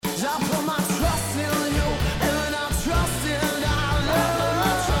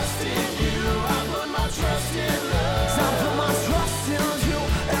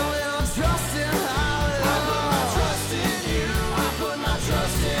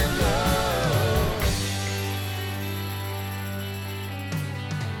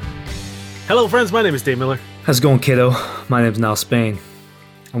Hello, friends. My name is Dave Miller. How's it going, kiddo? My name's Niall Spain,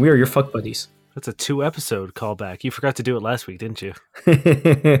 and we are your fuck buddies. That's a 2-episode callback. You forgot to do it last week, didn't you?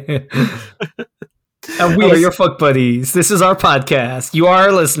 And we are your fuck buddies. This is our podcast. You are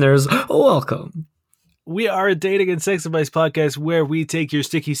our listeners. Welcome. We are a dating and sex advice podcast where we take your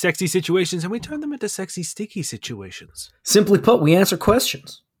sticky, sexy situations and we turn them into sexy, sticky situations. Simply put, we answer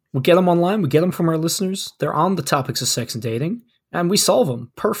questions. We get them online. We get them from our listeners. They're on the topics of sex and dating, and we solve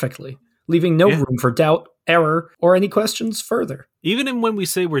them perfectly, leaving no room for doubt, error, or any questions further. Even when we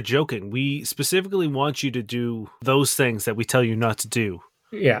say we're joking, we specifically want you to do those things that we tell you not to do.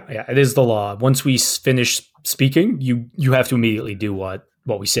 Yeah, it is the law. Once we finish speaking, you have to immediately do what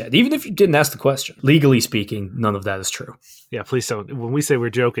we said, even if you didn't ask the question. Legally speaking, none of that is true. Yeah, please don't. When we say we're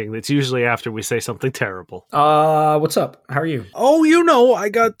joking, it's usually after we say something terrible. What's up? How are you? Oh, I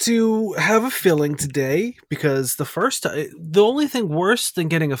got to have a filling today because the only thing worse than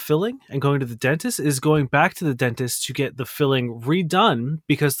getting a filling and going to the dentist is going back to the dentist to get the filling redone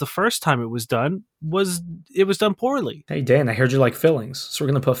because the first time it was done was done poorly. Hey, Dan, I heard you like fillings, so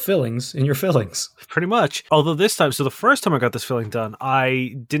we're going to put fillings in your fillings. Pretty much. Although this time, so the first time I got this filling done,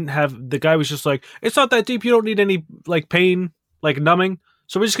 I didn't have, the guy was just like, it's not that deep, you don't need any pain, numbing,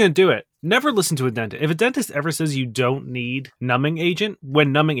 so we're just going to do it. Never listen to a dentist. If a dentist ever says you don't need numbing agent,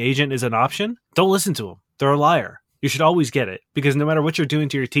 when numbing agent is an option, don't listen to them. They're a liar. You should always get it, because no matter what you're doing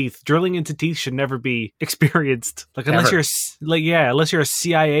to your teeth, drilling into teeth should never be experienced. Unless you're a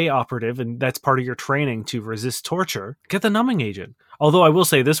CIA operative and that's part of your training to resist torture, get the numbing agent. Although I will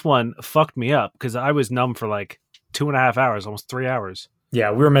say this one fucked me up because I was numb for 2.5 hours, almost 3 hours. Yeah,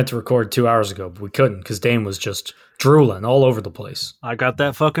 we were meant to record 2 hours ago, but we couldn't because Dane was just drooling all over the place. I got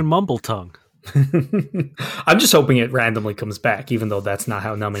that fucking mumble tongue. I'm just hoping it randomly comes back, even though that's not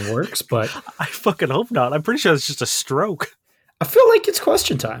how numbing works, but I fucking hope not. I'm pretty sure it's just a stroke. I feel like it's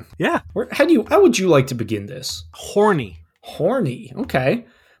question time. Yeah. How would you like to begin this? Horny. Okay.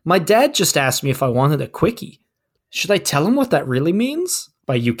 My dad just asked me if I wanted a quickie. Should I tell him what that really means?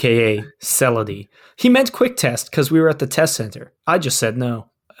 By UKA Celody. He meant quick test because we were at the test center. I just said no.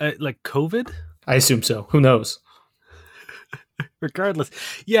 Like COVID? I assume so. Who knows? Regardless.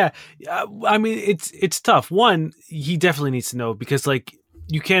 Yeah. I mean, it's tough. One, he definitely needs to know because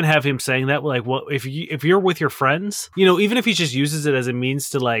you can't have him saying that. If you're with your friends, even if he just uses it as a means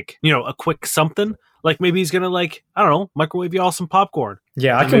to a quick something, maybe he's going to I don't know, microwave you all some popcorn.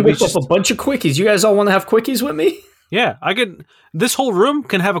 Yeah. I can whip up a bunch of quickies. You guys all want to have quickies with me? Yeah, this whole room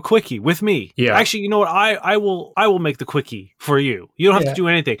can have a quickie with me. Yeah. Actually, you know what? I will make the quickie for you. You don't have to do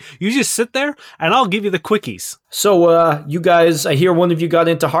anything. You just sit there and I'll give you the quickies. So, you guys, I hear one of you got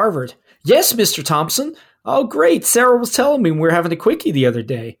into Harvard. Yes, Mr. Thompson. Oh, great. Sarah was telling me we were having a quickie the other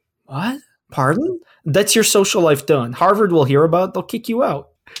day. What? Pardon? That's your social life done. Harvard will hear about it. They'll kick you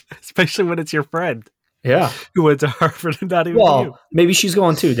out. Especially when it's your friend. Yeah. Who went to Harvard and not even you. Well, maybe she's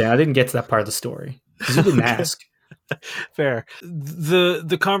going too, Dan. I didn't get to that part of the story. Because you didn't ask. Fair.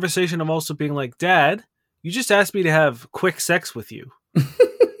 The conversation of also being like, Dad, you just asked me to have quick sex with you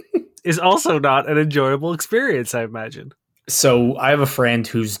is also not an enjoyable experience, I imagine. So I have a friend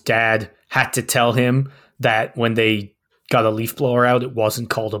whose dad had to tell him that when they got a leaf blower out, it wasn't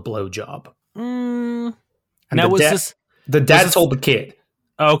called a blowjob. And now the dad told the kid.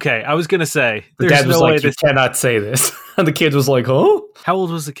 Okay, I was going to say. The dad was like, you cannot say this. And the kid was like, huh? How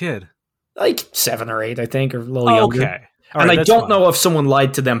old was the kid? 7 or 8, I think, or a little younger. Okay. And I don't know if someone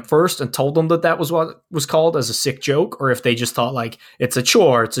lied to them first and told them that was what was called as a sick joke, or if they just thought it's a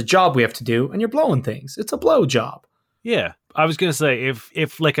chore, it's a job we have to do, and you're blowing things. It's a blow job. Yeah. I was going to say,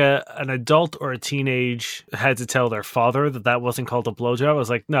 if an adult or a teenage had to tell their father that wasn't called a blowjob, I was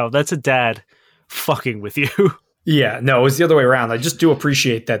like, no, that's a dad fucking with you. Yeah, no, it was the other way around. I just do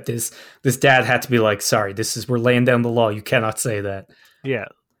appreciate that this dad had to be like, sorry, we're laying down the law. You cannot say that. Yeah.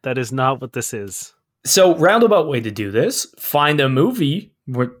 That is not what this is. So, roundabout way to do this, find a movie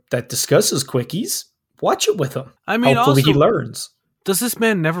that discusses quickies, watch it with him. I mean, hopefully also, he learns. Does this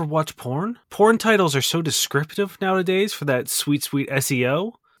man never watch porn? Porn titles are so descriptive nowadays for that sweet, sweet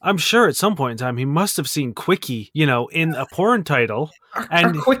SEO. I'm sure at some point in time he must have seen quickie, in a porn title. Are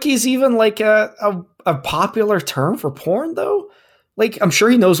quickies even a popular term for porn, though? I'm sure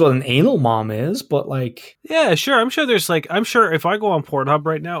he knows what an anal mom is, but yeah, sure. I'm sure I'm sure if I go on Pornhub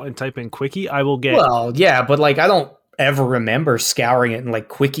right now and type in quickie, I will get. Well, yeah, but I don't ever remember scouring it in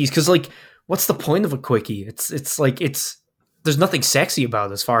quickies because what's the point of a quickie? It's there's nothing sexy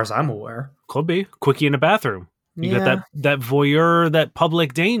about it as far as I'm aware. Could be quickie in a bathroom. You got that voyeur, that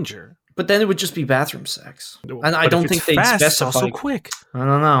public danger. But then it would just be bathroom sex. And I But don't if think it's they'd fast, it's specify. also quick. I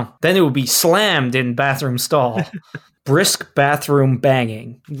don't know. Then it would be slammed in bathroom stall. Brisk bathroom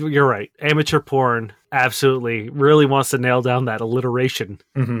banging. You're right. Amateur porn absolutely really wants to nail down that alliteration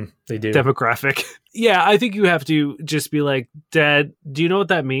They do. demographic. Yeah, I think you have to just be like, Dad, do you know what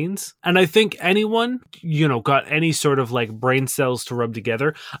that means? And I think anyone, got any sort of like brain cells to rub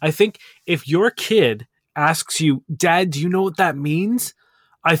together. I think if your kid asks you, Dad, do you know what that means?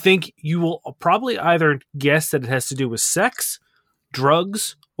 I think you will probably either guess that it has to do with sex,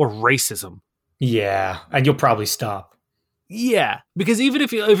 drugs, or racism. Yeah, and you'll probably stop. Yeah, because even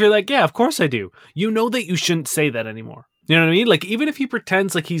if you're like, yeah, of course I do, you know that you shouldn't say that anymore. You know what I mean? Like, even if he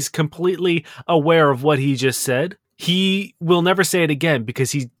pretends like he's completely aware of what he just said, he will never say it again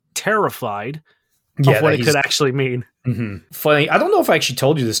because he's terrified of what it could actually mean. Funny, I don't know if I actually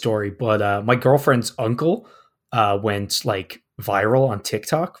told you the story, but my girlfriend's uncle went like viral on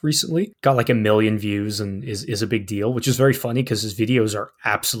TikTok recently. Got like 1 million views and is a big deal, which is very funny because his videos are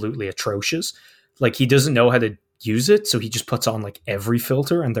absolutely atrocious. Like, he doesn't know how to use it, so he just puts on like every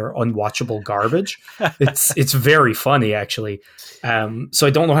filter and they're unwatchable garbage. It's very funny, actually. So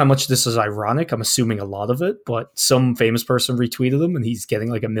I don't know how much this is ironic. I'm assuming a lot of it, but some famous person retweeted him and he's getting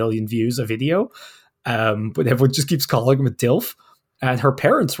like 1 million views a video. But everyone just keeps calling him a DILF. And her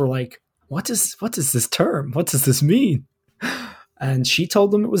parents were like, what is this term? What does this mean? And she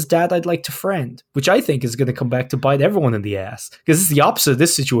told them it was Dad, I'd like to friend, which I think is going to come back to bite everyone in the ass. Because it's the opposite of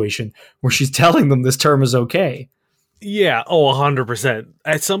this situation where she's telling them this term is okay. Yeah, 100%.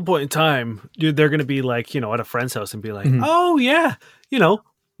 At some point in time, they're going to be like, at a friend's house and be like, oh, yeah,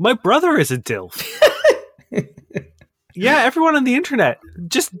 my brother is a DILF. Yeah, everyone on the internet,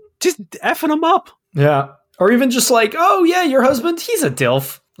 just effing him up. Yeah. Or even just like, oh, yeah, your husband, he's a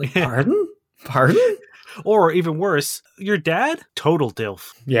DILF. Like, pardon? Pardon? Or even worse, your dad? Total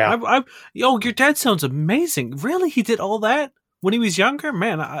DILF. Yeah. Your dad sounds amazing. Really? He did all that when he was younger?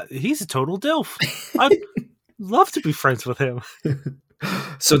 Man, he's a total DILF. I'd love to be friends with him.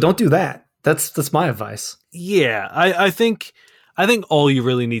 So don't do that. That's my advice. Yeah, I think all you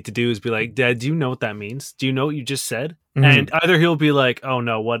really need to do is be like, Dad, do you know what that means? Do you know what you just said? And either he'll be like, oh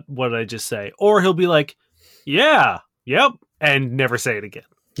no, what did I just say? Or he'll be like, yeah, yep, and never say it again.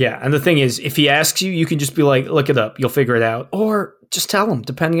 Yeah, and the thing is, if he asks you, you can just be like, look it up, you'll figure it out. Or just tell him,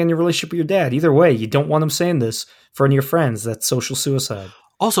 depending on your relationship with your dad. Either way, you don't want him saying this in front of your friends. That's social suicide.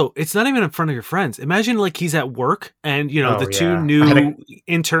 Also, it's not even in front of your friends. Imagine like he's at work and, two new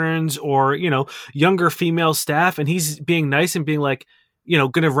interns or, younger female staff, and he's being nice and being like,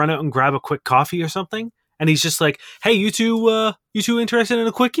 going to run out and grab a quick coffee or something. And he's just like, hey, you two interested in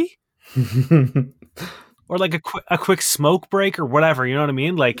a quickie? Or like a quick smoke break or whatever, you know what I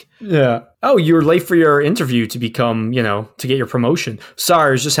mean? Like, yeah. Oh, you were late for your interview to become, to get your promotion. Sorry,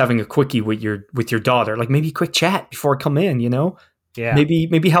 I was just having a quickie with your daughter. Like, maybe a quick chat before I come in, Yeah.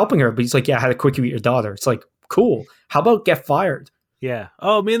 Maybe helping her. But he's like, yeah, I had a quickie with your daughter. It's like, cool. How about get fired? Yeah.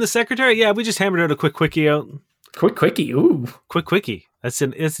 Oh, me and the secretary? Yeah, we just hammered out a quick quickie out. Quick quickie. Ooh. Quick quickie. It's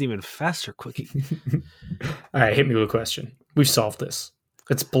an even faster quickie. All right, hit me with a question. We've solved this.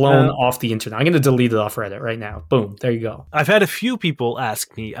 It's blown off the internet. I'm going to delete it off Reddit right now. Boom. There you go. I've had a few people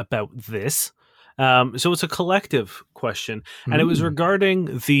ask me about this. So it's a collective question. And it was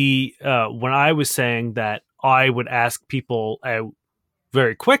regarding the when I was saying that I would ask people out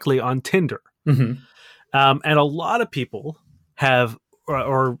very quickly on Tinder. And a lot of people have,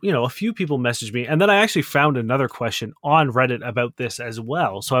 or a few people messaged me. And then I actually found another question on Reddit about this as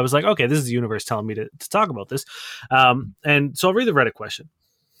well. So I was like, okay, this is the universe telling me to talk about this. And so I'll read the Reddit question.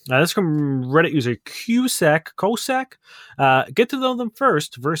 This is from Reddit user Kosak. Get to know them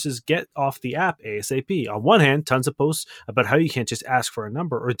first versus get off the app ASAP. On one hand, tons of posts about how you can't just ask for a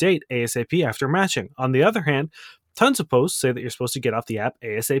number or date ASAP after matching. On the other hand, tons of posts say that you're supposed to get off the app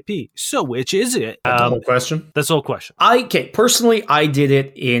ASAP. So which is it? That's the whole question? That's the whole question. Personally, I did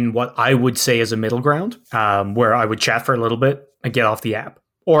it in what I would say is a middle ground, where I would chat for a little bit and get off the app.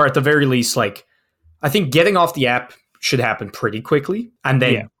 Or at the very least, like, I think getting off the app should happen pretty quickly, and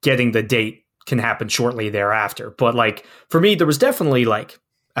then getting the date can happen shortly thereafter. But like, for me, there was definitely like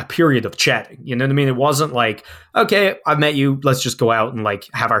a period of chatting. You know what I mean? It wasn't like, okay, I've met you, let's just go out and like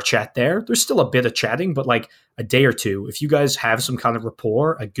have our chat there. There's still a bit of chatting, but like a day or two, if you guys have some kind of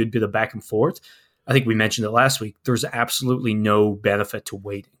rapport, a good bit of back and forth, I think we mentioned it last week, there's absolutely no benefit to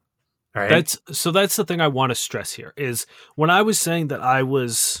waiting. All right. That's the thing I want to stress here is when I was saying that I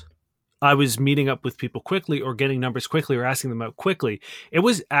was meeting up with people quickly or getting numbers quickly or asking them out quickly, it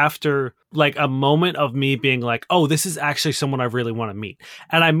was after like a moment of me being like, oh, this is actually someone I really want to meet.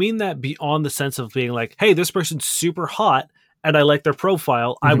 And I mean that beyond the sense of being like, hey, this person's super hot and I like their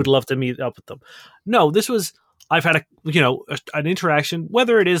profile, I would love to meet up with them. No, this was, I've had an interaction,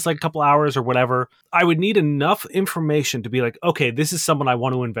 whether it is like a couple hours or whatever. I would need enough information to be like, okay, this is someone I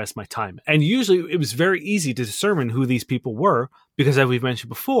want to invest my time in. And usually it was very easy to determine who these people were because, as we've mentioned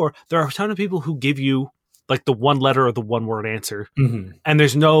before, there are a ton of people who give you like the one letter or the one word answer, and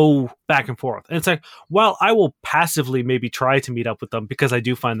there's no back and forth. And it's like, well, I will passively maybe try to meet up with them because I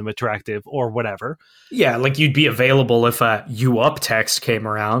do find them attractive or whatever. Yeah, like you'd be available if a you up text came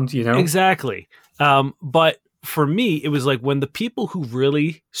around, you know? Exactly. But for me, it was like when the people who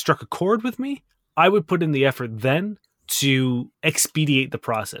really struck a chord with me, I would put in the effort then to expedite the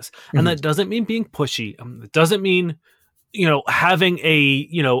process. And that doesn't mean being pushy. It doesn't mean, having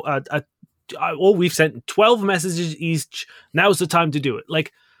we've sent 12 messages each. Now's the time to do it.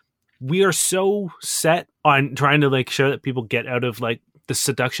 Like, we are so set on trying to like show that people get out of like the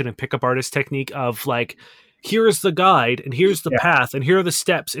seduction and pickup artist technique of like, here's the guide and here's the path and here are the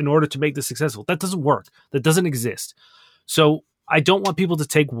steps in order to make this successful. That doesn't work. That doesn't exist. So I don't want people to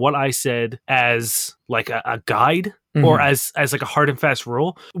take what I said as like a guide or as like a hard and fast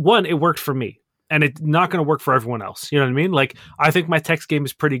rule. One, it worked for me. And it's not going to work for everyone else. You know what I mean? Like, I think my text game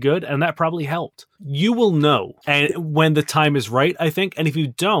is pretty good, and that probably helped. You will know and when the time is right, I think. And if you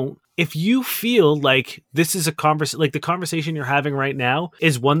don't, if you feel like this is a conversation, like the conversation you're having right now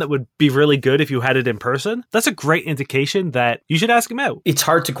is one that would be really good if you had it in person, that's a great indication that you should ask him out. It's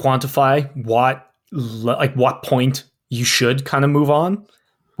hard to quantify what point you should kind of move on,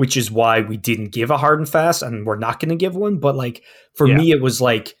 which is why we didn't give a hard and fast, and we're not going to give one. But like, for me, it was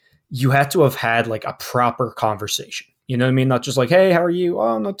like, you had to have had like a proper conversation. You know what I mean? Not just like, hey, how are you?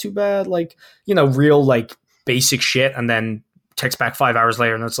 Oh, not too bad. Like, real like basic shit. And then text back 5 hours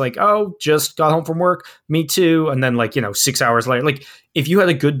later and it's like, oh, just got home from work. Me too. And then like, 6 hours later, like if you had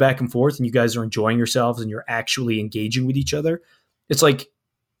a good back and forth and you guys are enjoying yourselves and you're actually engaging with each other, it's like,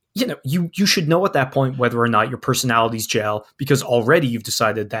 you should know at that point whether or not your personalities gel, because already you've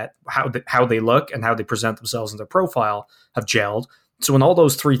decided that how they look and how they present themselves in their profile have gelled. So when all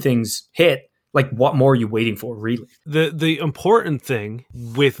those three things hit, like, what more are you waiting for, really? The important thing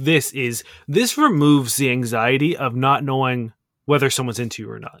with this is this removes the anxiety of not knowing whether someone's into you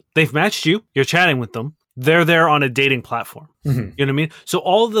or not. They've matched you. You're chatting with them. They're there on a dating platform. You know what I mean? So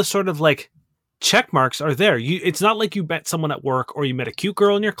all of the sort of like check marks are there. It's not like you met someone at work or you met a cute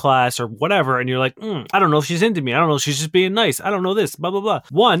girl in your class or whatever, and you're like, I don't know if she's into me. I don't know if she's just being nice. I don't know this, blah, blah, blah.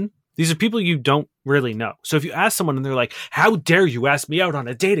 One, these are people you don't really know. So if you ask someone and they're like, how dare you ask me out on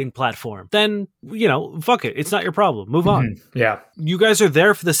a dating platform? Then, fuck it. It's not your problem. Move on. Yeah. You guys are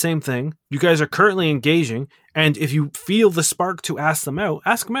there for the same thing. You guys are currently engaging. And if you feel the spark to ask them out,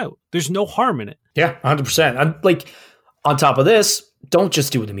 ask them out. There's no harm in it. Yeah, 100%. And like, on top of this, don't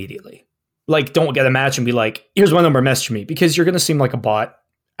just do it immediately. Like, don't get a match and be like, here's my number, message me, because you're going to seem like a bot.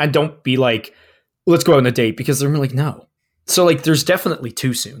 And don't be like, let's go on a date, because they're like, no. So, like, there's definitely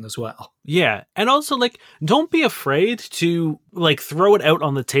too soon as well. Yeah. And also, like, don't be afraid to, like, throw it out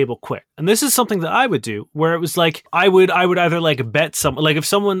on the table quick. And this is something that I would do, where it was like, I would either, like, bet someone, like, if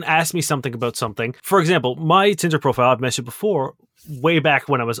someone asked me something about something, for example, my Tinder profile, I've mentioned before, way back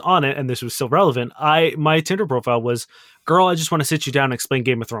when I was on it, and this was still relevant, my Tinder profile was, girl, I just want to sit you down and explain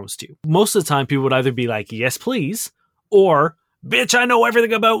Game of Thrones to you. Most of the time, people would either be like, yes, please, or, bitch, I know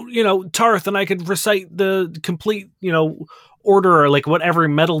everything about, Tarth, and I could recite the complete, order, or like whatever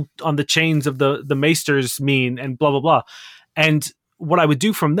metal on the chains of the maesters mean, and blah, blah, blah. And what I would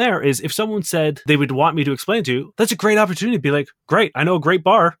do from there is, if someone said they would want me to explain to you, that's a great opportunity to be like, great, I know a great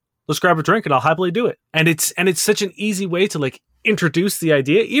bar. Let's grab a drink and I'll happily do it. And it's such an easy way to like introduce the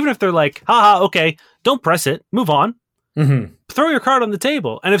idea, even if they're like, haha, okay, don't press it, move on. Throw your card on the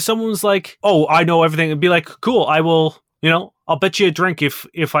table. And if someone's like, oh, I know everything, it'd be like, cool, I will, I'll bet you a drink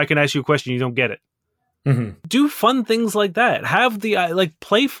if I can ask you a question, you don't get it. Do fun things like that. Have the like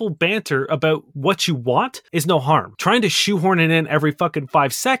playful banter about what you want is no harm. Trying to shoehorn it in every fucking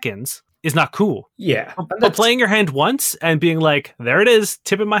 5 seconds is not cool. Yeah. But playing your hand once and being like, there it is,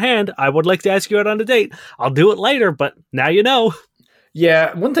 tip in my hand, I would like to ask you out on a date. I'll do it later, but now you know.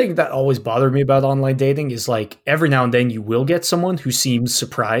 Yeah, one thing that always bothered me about online dating is like every now and then you will get someone who seems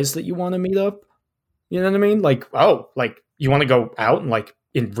surprised that you want to meet up. You know what I mean? Like, oh, like you want to go out and like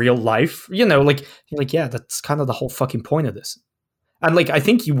in real life, like you're like, yeah, that's kind of the whole fucking point of this. And like, I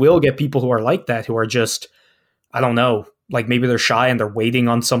think you will get people who are like that, who are just, I don't know, like maybe they're shy and they're waiting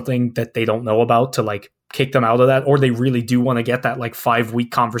on something that they don't know about to like kick them out of that. Or they really do want to get that like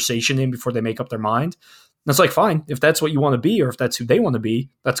 5-week conversation in before they make up their mind. And it's like, fine, if that's what you want to be, or if that's who they want to be,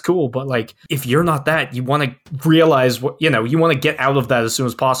 that's cool. But like, if you're not that, you want to realize what, you want to get out of that as soon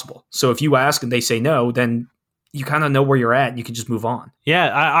as possible. So if you ask and they say no, then you kind of know where you're at and you can just move on. Yeah,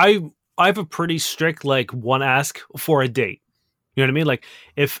 I have a pretty strict like one ask for a date. You know what I mean? Like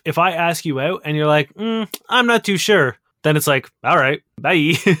if I ask you out and you're like, I'm not too sure, then it's like, all right,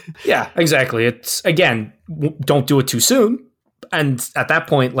 bye. Yeah, exactly. It's, again, don't do it too soon. And at that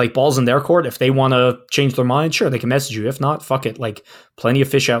point, like, ball's in their court. If they want to change their mind, sure, they can message you. If not, fuck it. Like, plenty of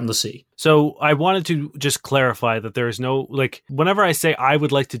fish out in the sea. So I wanted to just clarify that there is no, like, whenever I say I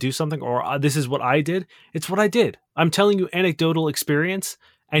would like to do something or this is what I did, it's what I did. I'm telling you anecdotal experience,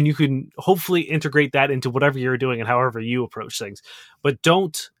 and you can hopefully integrate that into whatever you're doing and however you approach things. But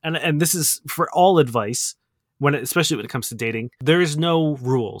don't, and this is for all advice, especially when it comes to dating, there's no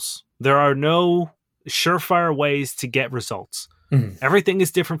rules. There are no surefire ways to get results. Mm-hmm. Everything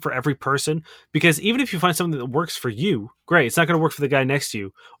is different for every person, because even if you find something that works for you, great, it's not going to work for the guy next to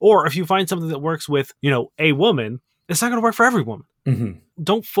you. Or if you find something that works with, a woman, it's not going to work for every woman. Mm-hmm.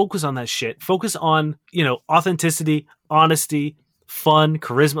 Don't focus on that shit. Focus on, authenticity, honesty, fun,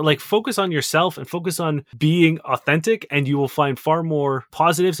 charisma. Like, focus on yourself and focus on being authentic, and you will find far more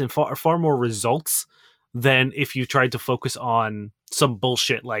positives and far more results than if you tried to focus on some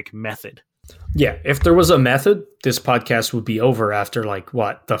bullshit like method. Yeah, if there was a method, this podcast would be over after like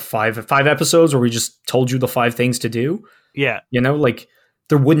what, the five episodes where we just told you the 5 things to do. Yeah. Like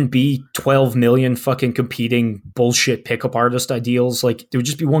there wouldn't be 12 million fucking competing bullshit pickup artist ideals. Like there would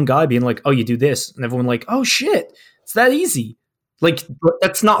just be one guy being like, oh, you do this. And everyone like, oh shit, it's that easy. Like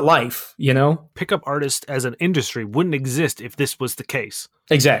that's not life, Pickup artist as an industry wouldn't exist if this was the case.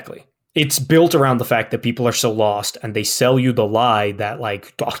 Exactly. It's built around the fact that people are so lost, and they sell you the lie that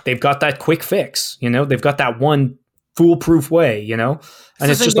like, they've got that quick fix, they've got that one foolproof way, and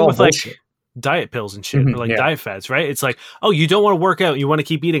it's just all bullshit. Like diet pills and shit, or like diet fads, right? It's like, oh, you don't want to work out, you want to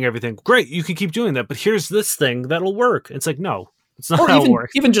keep eating everything. Great, you can keep doing that, but here's this thing that'll work. It's like, no, it's not how it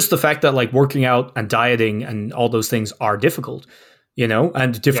works. Even just the fact that like working out and dieting and all those things are difficult,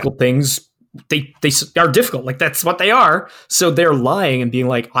 and difficult things. They are difficult. Like that's what they are. So they're lying and being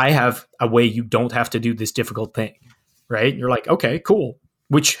like, I have a way you don't have to do this difficult thing. Right? You're like, okay, cool.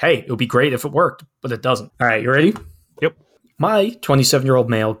 Which, hey, it would be great if it worked, but it doesn't. All right, you ready? Yep. My 27-year-old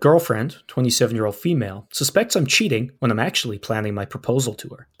male girlfriend, 27-year-old female, suspects I'm cheating when I'm actually planning my proposal to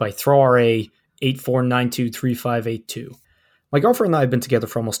her by ThroRA 84923582. My girlfriend and I have been together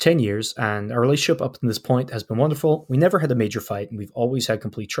for almost 10 years, and our relationship up to this point has been wonderful. We never had a major fight, and we've always had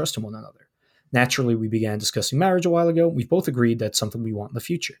complete trust in one another. Naturally, we began discussing marriage a while ago. We've both agreed that's something we want in the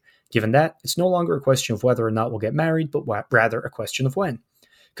future. Given that, it's no longer a question of whether or not we'll get married, but rather a question of when.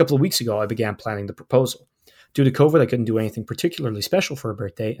 A couple of weeks ago, I began planning the proposal. Due to COVID, I couldn't do anything particularly special for her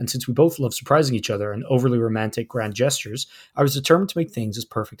birthday, and since we both love surprising each other and overly romantic grand gestures, I was determined to make things as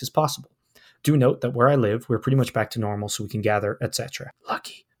perfect as possible. Do note that where I live, we're pretty much back to normal, so we can gather, etc.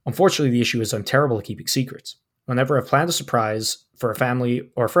 Lucky. Unfortunately, the issue is I'm terrible at keeping secrets. Whenever I've planned a surprise for a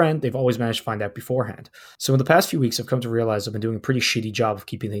family or a friend, they've always managed to find out beforehand. So in the past few weeks, I've come to realize I've been doing a pretty shitty job of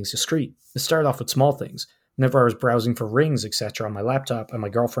keeping things discreet. It started off with small things. Whenever I was browsing for rings, etc. on my laptop and my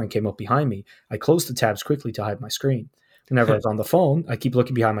girlfriend came up behind me, I closed the tabs quickly to hide my screen. Whenever I was on the phone, I keep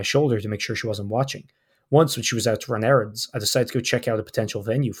looking behind my shoulder to make sure she wasn't watching. Once, when she was out to run errands, I decided to go check out a potential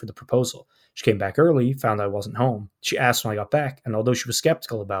venue for the proposal. She came back early, found I wasn't home. She asked when I got back, and although she was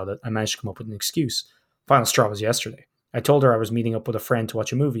skeptical about it, I managed to come up with an excuse. Final straw was yesterday. I told her I was meeting up with a friend to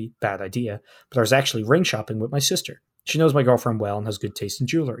watch a movie, bad idea, but I was actually ring shopping with my sister. She knows my girlfriend well and has good taste in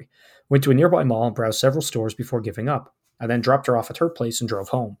jewelry. Went to a nearby mall and browsed several stores before giving up. I then dropped her off at her place and drove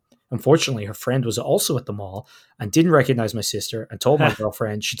home. Unfortunately, her friend was also at the mall and didn't recognize my sister and told my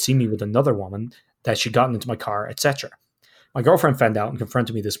girlfriend she'd seen me with another woman, that she'd gotten into my car, etc. My girlfriend found out and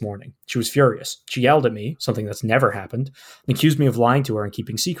confronted me this morning. She was furious. She yelled at me, something that's never happened, and accused me of lying to her and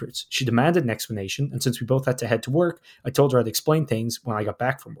keeping secrets. She demanded an explanation, and since we both had to head to work, I told her I'd explain things when I got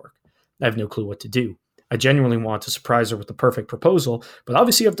back from work. I have no clue what to do. I genuinely want to surprise her with the perfect proposal, but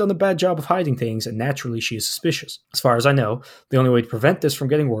obviously I've done a bad job of hiding things, and naturally she is suspicious. As far as I know, the only way to prevent this from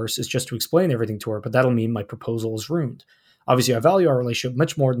getting worse is just to explain everything to her, but that'll mean my proposal is ruined. Obviously, I value our relationship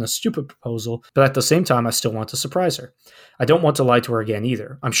much more than a stupid proposal, but at the same time, I still want to surprise her. I don't want to lie to her again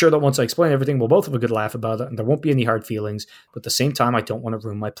either. I'm sure that once I explain everything, we'll both have a good laugh about it, and there won't be any hard feelings, but at the same time, I don't want to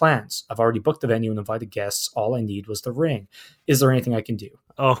ruin my plans. I've already booked the venue and invited guests. All I need was the ring. Is there anything I can do?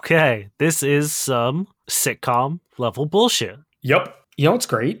 Okay, this is some sitcom level bullshit. Yep. You know what's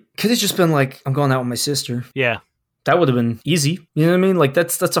great? Could have just been like, I'm going out with my sister. Yeah. That would have been easy. You know what I mean? Like,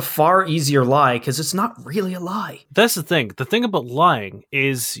 that's a far easier lie because it's not really a lie. That's the thing. The thing about lying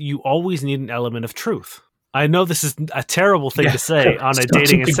is you always need an element of truth. I know this is a terrible thing to say on a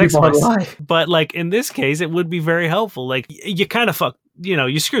dating and sex place, but like in this case, it would be very helpful. Like you kind of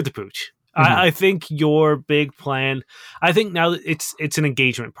you screwed the pooch. I think your big plan. I think now that it's an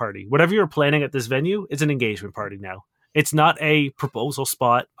engagement party. Whatever you're planning at this venue, it's an engagement party now. It's not a proposal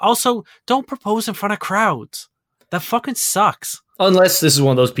spot. Also, don't propose in front of crowds. That fucking sucks. Unless this is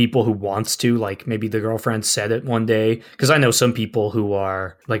one of those people who wants to, like maybe the girlfriend said it one day. Because I know some people who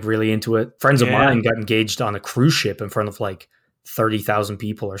are like really into it. Friends of mine got engaged on a cruise ship in front of like 30,000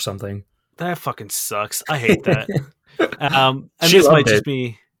 people or something. That fucking sucks. I hate that. And this might just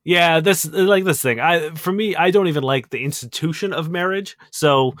be. Yeah, this thing. For me, I don't even like the institution of marriage,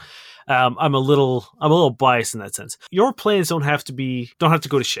 so I'm a little biased in that sense. Your plans don't have to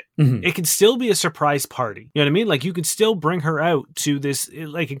go to shit. Mm-hmm. It can still be a surprise party. You know what I mean? Like you can still bring her out to this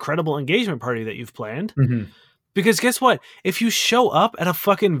like incredible engagement party that you've planned. Mm-hmm. Because guess what? If you show up at a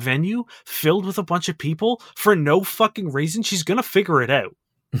fucking venue filled with a bunch of people for no fucking reason, she's gonna figure it out.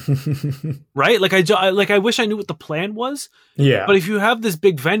 Right? Like I wish I knew what the plan was. Yeah. But if you have this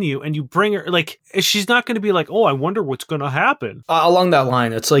big venue and you bring her, like she's not going to be like, oh, I wonder what's going to happen. Along that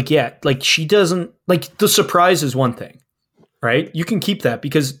line, it's like, yeah, like she doesn't like the surprise is one thing, right? You can keep that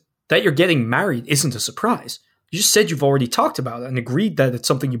because that you're getting married isn't a surprise. You just said you've already talked about it and agreed that it's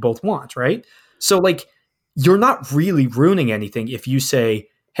something you both want, right? So like you're not really ruining anything if you say,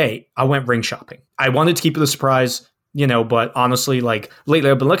 hey, I went ring shopping. I wanted to keep it a surprise. You know, but honestly, like lately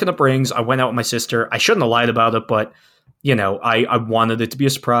I've been looking up rings. I went out with my sister. I shouldn't have lied about it, but you know, I wanted it to be a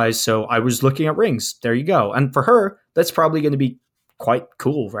surprise. So I was looking at rings. There you go. And for her, that's probably going to be quite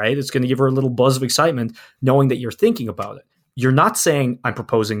cool, right? It's going to give her a little buzz of excitement knowing that you're thinking about it. You're not saying I'm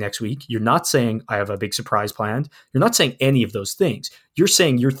proposing next week. You're not saying I have a big surprise planned. You're not saying any of those things. You're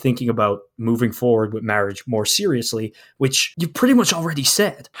saying you're thinking about moving forward with marriage more seriously, which you pretty much already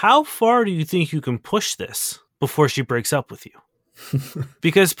said. How far do you think you can push this before she breaks up with you?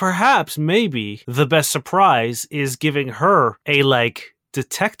 Because perhaps maybe the best surprise is giving her a like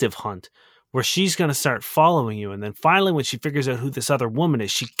detective hunt where she's going to start following you. And then finally, when she figures out who this other woman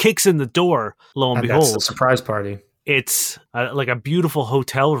is, she kicks in the door. Lo and behold, that's the surprise party. It's like a beautiful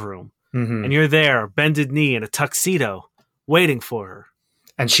hotel room. Mm-hmm. And you're there, bended knee in a tuxedo, waiting for her.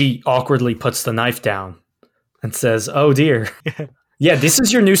 And she awkwardly puts the knife down and says, oh dear. Yeah, this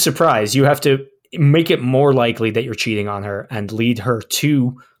is your new surprise. You have to make it more likely that you're cheating on her and lead her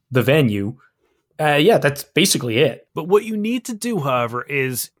to the venue. Yeah, that's basically it. But what you need to do, however,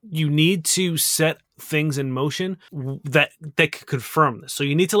 is you need to set things in motion that could confirm this. So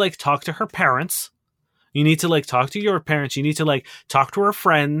you need to like talk to her parents. You need to like talk to your parents. You need to like talk to her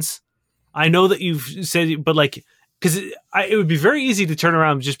friends. I know that you've said, but like, because it would be very easy to turn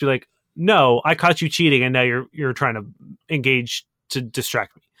around and just be like, no, I caught you cheating and now you're trying to engage to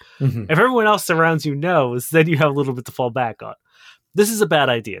distract me. Mm-hmm. If everyone else around you knows, then you have a little bit to fall back on. This is a bad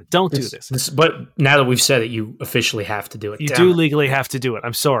idea. Don't do this. But now that we've said it, you officially have to do it. You do legally have to do it.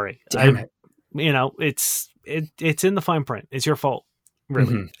 I'm sorry. Damn it. You know, it's in the fine print. It's your fault.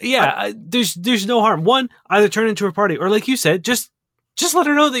 Really. Mm-hmm. Yeah, there's no harm. One, either turn into a party, or like you said, just let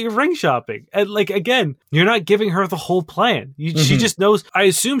her know that you're ring shopping. And like, again, you're not giving her the whole plan. She just knows. I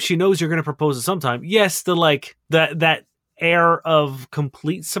assume she knows you're going to propose at some time. Yes, the like that air of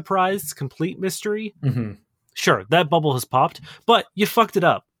complete surprise, complete mystery. Mm-hmm. Sure, that bubble has popped, but you fucked it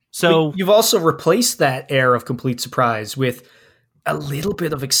up. So but you've also replaced that air of complete surprise with a little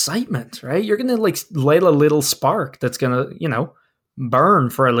bit of excitement, right? You're going to like light a little spark that's going to, you know, burn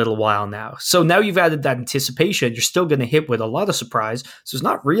for a little while now. So now you've added that anticipation. You're still going to hit with a lot of surprise. So it's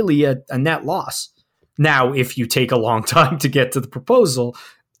not really a net loss. Now, if you take a long time to get to the proposal,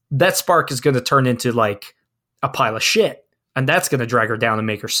 that spark is going to turn into like a pile of shit. And that's going to drag her down and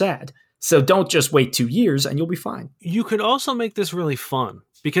make her sad. So don't just wait 2 years and you'll be fine. You could also make this really fun,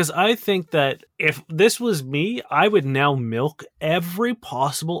 because I think that if this was me, I would now milk every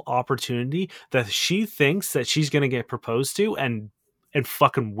possible opportunity that she thinks that she's going to get proposed to and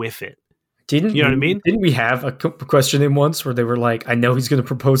fucking whiff it. You know what I mean? Didn't we have a question in once where they were like, I know he's going to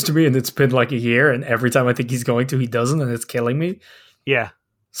propose to me and it's been like a year and every time I think he's going to, he doesn't and it's killing me? Yeah.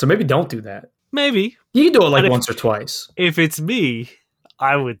 So maybe don't do that. Maybe. You can do it like once or twice. If it's me,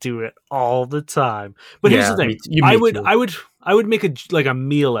 I would do it all the time. But here's the thing. I would make a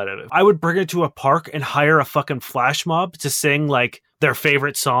meal out of it. I would bring her to a park and hire a fucking flash mob to sing like their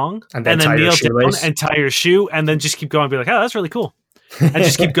favorite song and then kneel down and tie your shoe and then just keep going and be like, oh, that's really cool. And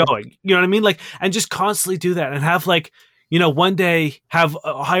just keep going. You know what I mean? Like, and just constantly do that and have like, you know, one day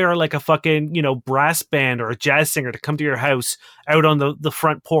hire like a fucking, you know, brass band or a jazz singer to come to your house out on the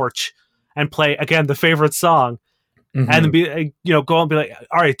front porch and play again the favorite song, and then be, you know, go and be like,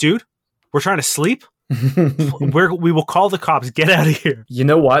 all right, dude, we're trying to sleep. We will call the cops. Get out of here. You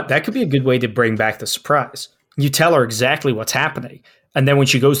know what? That could be a good way to bring back the surprise. You tell her exactly what's happening, And then when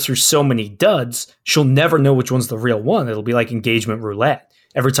she goes through so many duds, she'll never know which one's the real one. It'll be like engagement roulette.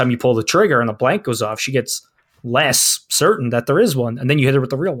 Every time you pull the trigger and a blank goes off, she gets less certain that there is one. And then you hit her with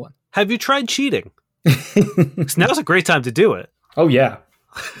the real one. Have you tried cheating? 'Cause now's a great time to do it. Oh, yeah.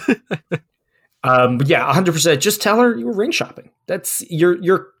 But yeah, 100%. Just tell her you were ring shopping. That's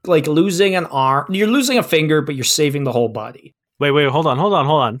you're like losing an arm. You're losing a finger, but you're saving the whole body. Wait, hold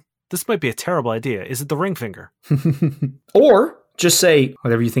on. This might be a terrible idea. Is it the ring finger? Or just say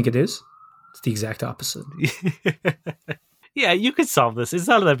whatever you think it is. It's the exact opposite. Yeah, you could solve this. It's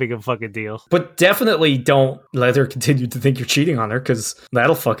not that big of a fucking deal. But definitely don't let her continue to think you're cheating on her, because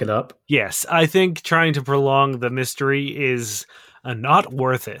that'll fuck it up. Yes, I think trying to prolong the mystery is not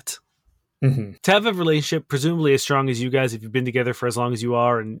worth it. Mm-hmm. To have a relationship presumably as strong as you guys, if you've been together for as long as you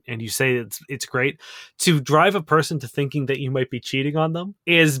are and you say it's great, to drive a person to thinking that you might be cheating on them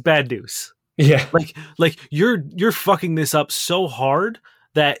is bad news. Yeah. Like you're fucking this up so hard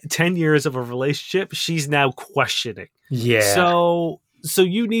that 10 years of a relationship, she's now questioning. Yeah. So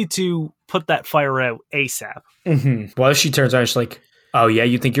you need to put that fire out ASAP. Mm-hmm. Well, if she turns around, she's like, oh, yeah,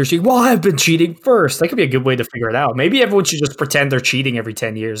 you think you're cheating? Well, I've been cheating first. That could be a good way to figure it out. Maybe everyone should just pretend they're cheating every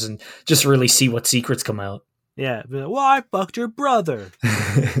 10 years and just really see what secrets come out. Yeah. Well, I fucked your brother.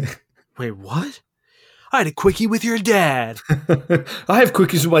 Wait, what? I had a quickie with your dad. I have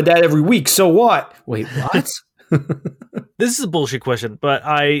quickies with my dad every week. So what? Wait, what? This is a bullshit question, but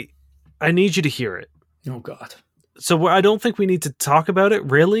I need you to hear it. Oh, God. So I don't think we need to talk about it,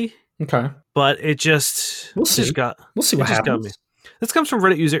 really. Okay. But it just... We'll see. We'll see what happens. This comes from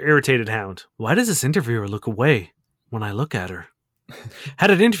Reddit user Irritated Hound. Why does this interviewer look away when I look at her?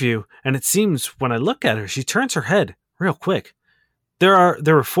 Had an interview, and it seems when I look at her, she turns her head real quick. There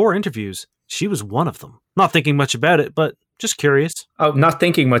were 4 interviews. She was one of them. Not thinking much about it, but just curious. Oh, not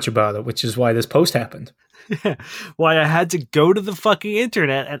thinking much about it, which is why this post happened. Why I had to go to the fucking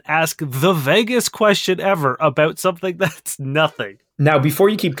internet and ask the vaguest question ever about something that's nothing. Now, before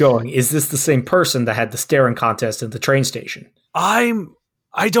you keep going, is this the same person that had the staring contest at the train station? I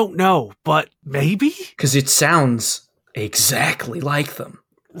don't know, but maybe? Because it sounds exactly like them.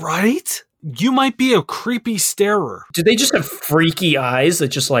 Right? You might be a creepy starer. Do they just have freaky eyes that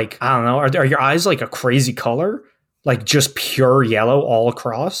just like, I don't know, are your eyes like a crazy color? Like just pure yellow all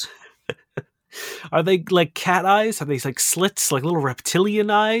across? Are they like cat eyes? Are they like slits, like little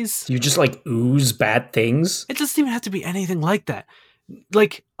reptilian eyes? Do you just like ooze bad things? It doesn't even have to be anything like that.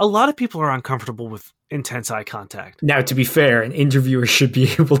 Like, a lot of people are uncomfortable with intense eye contact. Now, to be fair, an interviewer should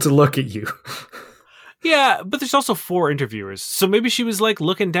be able to look at you. Yeah, but there's also 4 interviewers. So maybe she was like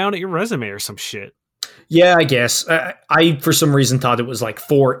looking down at your resume or some shit. Yeah, I guess. I for some reason thought it was like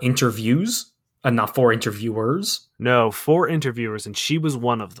 4 interviews and not 4 interviewers. No, 4 interviewers, and she was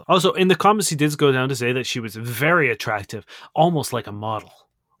one of them. Also, in the comments, he did go down to say that she was very attractive, almost like a model.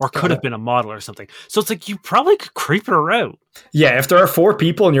 Or could have been a model or something. So it's like, you probably could creep her out. Yeah, if there are 4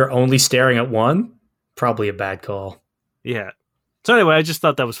 people and you're only staring at one, probably a bad call. Yeah. So anyway, I just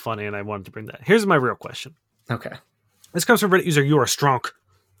thought that was funny, and I wanted to bring that. Here's my real question. Okay. This comes from Reddit user You Are Strong.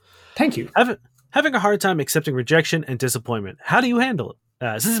 Thank you. Having a hard time accepting rejection and disappointment. How do you handle it?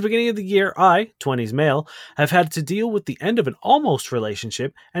 Since the beginning of the year, I, 20s male, have had to deal with the end of an almost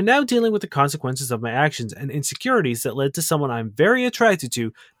relationship and now dealing with the consequences of my actions and insecurities that led to someone I'm very attracted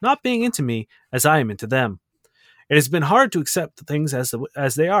to not being into me as I am into them. It has been hard to accept things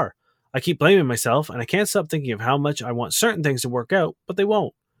as they are. I keep blaming myself, and I can't stop thinking of how much I want certain things to work out, but they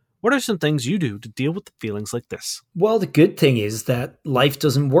won't. What are some things you do to deal with the feelings like this? Well, the good thing is that life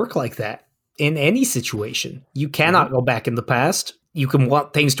doesn't work like that in any situation. You cannot go back in the past. You can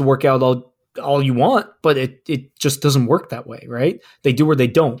want things to work out all you want, but it just doesn't work that way, right? They do or they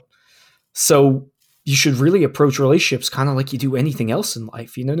don't. So you should really approach relationships kind of like you do anything else in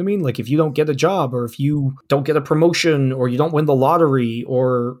life. You know what I mean? Like if you don't get a job, or if you don't get a promotion, or you don't win the lottery,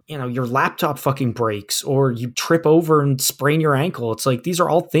 or, you know, your laptop fucking breaks, or you trip over and sprain your ankle. It's like, these are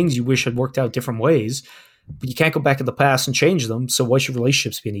all things you wish had worked out different ways, but you can't go back in the past and change them. So why should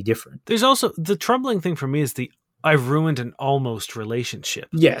relationships be any different? There's also the troubling thing for me is I've ruined an almost relationship.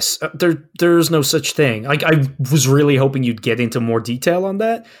 Yes, there's no such thing. Like, I was really hoping you'd get into more detail on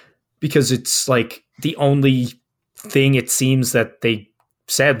that, because it's like the only thing it seems that they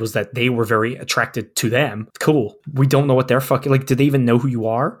said was that they were very attracted to them. Cool. We don't know what they're fucking like. Do they even know who you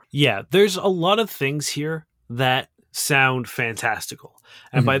are? Yeah, there's a lot of things here that sound fantastical.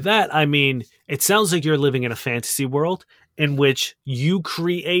 And by that, I mean, it sounds like you're living in a fantasy world in which you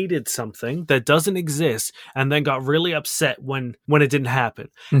created something that doesn't exist and then got really upset when it didn't happen.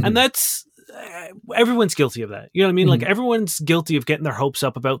 And that's, everyone's guilty of that. You know what I mean? Like, everyone's guilty of getting their hopes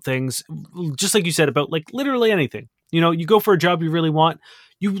up about things, just like you said, about like literally anything. You know, you go for a job you really want,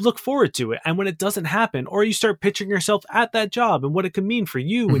 you look forward to it. And when it doesn't happen, or you start picturing yourself at that job and what it could mean for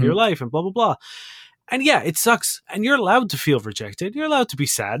you and your life and blah, blah, blah. And yeah, it sucks. And you're allowed to feel rejected. You're allowed to be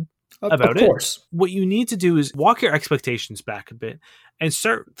sad about it. Of course. What you need to do is walk your expectations back a bit and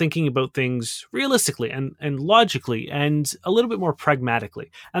start thinking about things realistically and logically and a little bit more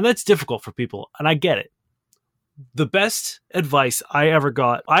pragmatically. And that's difficult for people. And I get it. The best advice I ever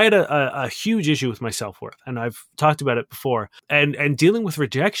got, I had a huge issue with my self-worth, and I've talked about it before. And dealing with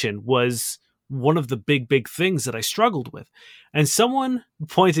rejection was one of the big things that I struggled with. And someone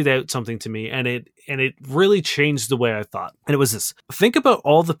pointed out something to me, and it really changed the way I thought. And it was this: think about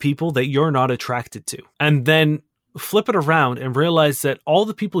all the people that you're not attracted to, and then flip it around and realize that all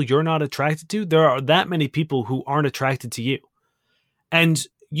the people you're not attracted to, there are that many people who aren't attracted to you. And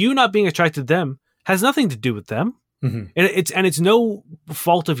you not being attracted to them has nothing to do with them. And it's no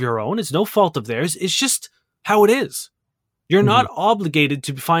fault of your own. It's no fault of theirs. It's just how it is. You're not obligated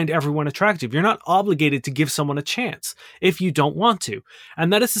to find everyone attractive. You're not obligated to give someone a chance if you don't want to.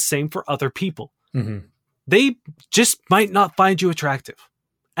 And that is the same for other people. They just might not find you attractive.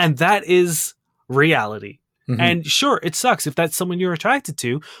 And that is reality. And sure, it sucks if that's someone you're attracted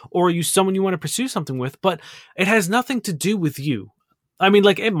to, or someone you want to pursue something with, but it has nothing to do with you. I mean,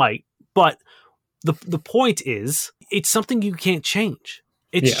 like, it might, but the point is, it's something you can't change.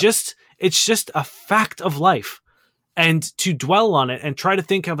 It's just a fact of life. And to dwell on it and try to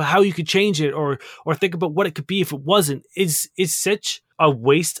think of how you could change it or think about what it could be if it wasn't is such a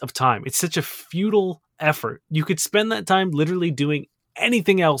waste of time. It's such a futile effort. You could spend that time literally doing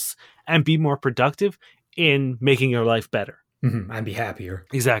anything else and be more productive in making your life better. And be happier.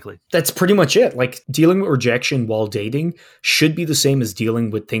 Exactly. That's pretty much it. Like, dealing with rejection while dating should be the same as dealing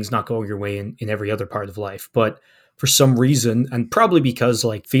with things not going your way in every other part of life. But for some reason, and probably because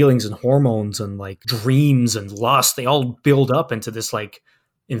like feelings and hormones and like dreams and lust, they all build up into this like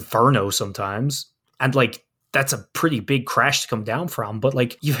inferno sometimes. And like, that's a pretty big crash to come down from. But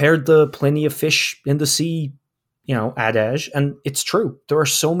like, you've heard the plenty of fish in the sea, you know, adage, and it's true. There are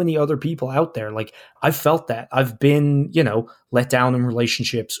so many other people out there. Like, I've felt that. I've been, you know, let down in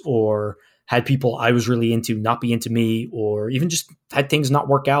relationships, or had people I was really into not be into me, or even just had things not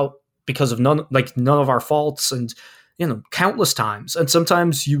work out because of none of our faults, and, you know, countless times. And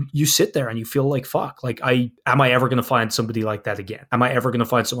sometimes you sit there and you feel like, fuck, like, am I ever going to find somebody like that again? Am I ever going to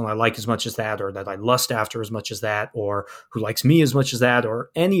find someone I like as much as that, or that I lust after as much as that, or who likes me as much as that, or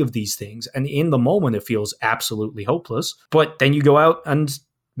any of these things? And in the moment, it feels absolutely hopeless. But then you go out, and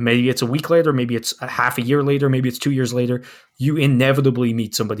maybe it's a week later, maybe it's a half a year later, maybe it's 2 years later, you inevitably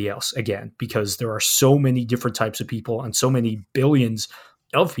meet somebody else again, because there are so many different types of people and so many billions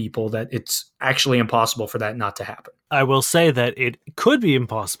of people that it's actually impossible for that not to happen. I will say that it could be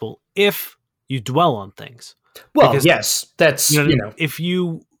impossible if you dwell on things. Well, because, yes, that's, you know, if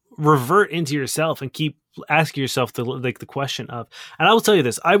you revert into yourself and keep asking yourself the question of, and I will tell you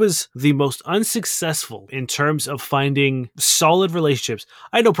this, I was the most unsuccessful in terms of finding solid relationships.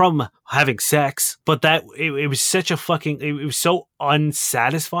 I had no problem having sex, but that it was such a it was so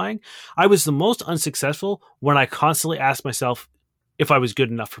unsatisfying. I was the most unsuccessful when I constantly asked myself if I was good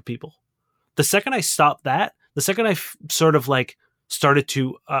enough for people. The second I stopped that, the second I sort of like started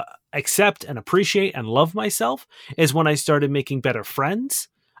to accept and appreciate and love myself, is when I started making better friends.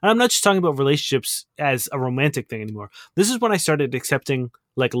 And I'm not just talking about relationships as a romantic thing anymore. This is when I started accepting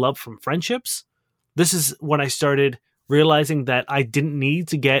like love from friendships. This is when I started realizing that I didn't need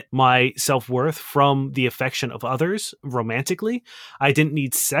to get my self-worth from the affection of others romantically. I didn't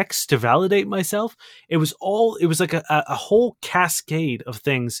need sex to validate myself. It was like a whole cascade of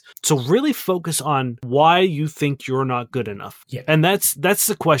things. So really focus on why you think you're not good enough. Yeah. And that's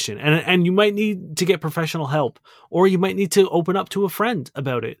the question. And you might need to get professional help, or you might need to open up to a friend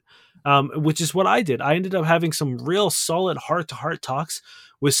about it. Which is what I did. I ended up having some real solid heart-to-heart talks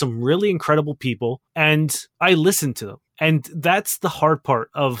with some really incredible people, and I listened to them. And that's the hard part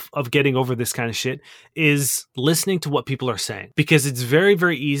of getting over this kind of shit, is listening to what people are saying. Because it's very,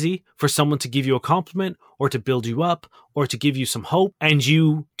 very easy for someone to give you a compliment, or to build you up, or to give you some hope, and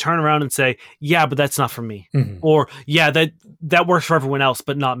you turn around and say, yeah, but that's not for me. Mm-hmm. Or, yeah, that works for everyone else,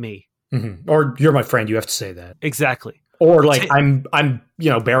 but not me. Mm-hmm. Or, you're my friend, you have to say that. Exactly. Or like, I'm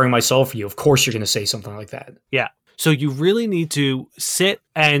bearing my soul for you. Of course you're going to say something like that. Yeah. So you really need to sit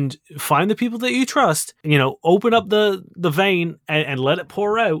and find the people that you trust, open up the vein and let it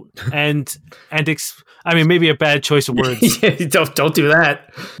pour out I mean, maybe a bad choice of words. Don't do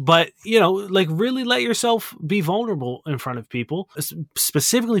that. But, like really let yourself be vulnerable in front of people,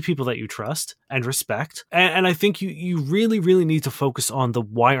 specifically people that you trust and respect. And I think you really, really need to focus on the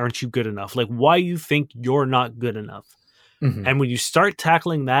why aren't you good enough? Like why you think you're not good enough. Mm-hmm. And when you start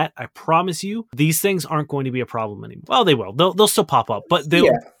tackling that, I promise you, these things aren't going to be a problem anymore. Well, they will. They'll still pop up, but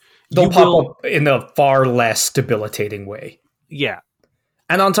they'll pop up in a far less debilitating way. Yeah.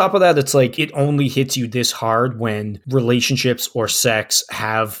 And on top of that, it's like it only hits you this hard when relationships or sex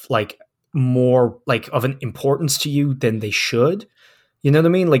have like more like of an importance to you than they should. You know what I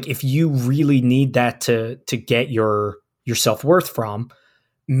mean? Like if you really need that to get your self-worth from,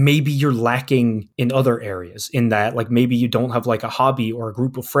 maybe you're lacking in other areas in that, like maybe you don't have like a hobby or a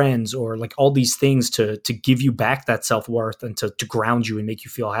group of friends or like all these things to give you back that self-worth and to ground you and make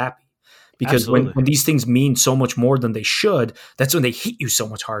you feel happy. Because when these things mean so much more than they should, that's when they hit you so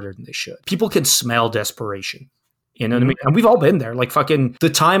much harder than they should. People can smell desperation. You know what I mean? And we've all been there. Like fucking the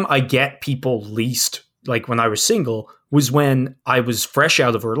time I get people least, like when I was single, was when I was fresh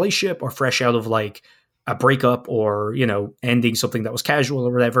out of a relationship or fresh out of like a breakup or, ending something that was casual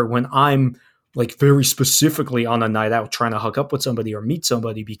or whatever, when I'm like very specifically on a night out trying to hook up with somebody or meet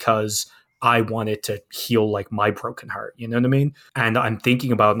somebody because I wanted to heal like my broken heart. You know what I mean? And I'm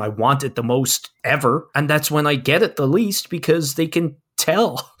thinking about it and I want it the most ever. And that's when I get it the least because they can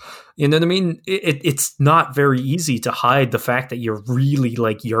tell. You know what I mean? It's not very easy to hide the fact that you're really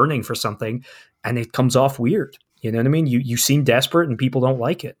like yearning for something and it comes off weird. You know what I mean? You seem desperate and people don't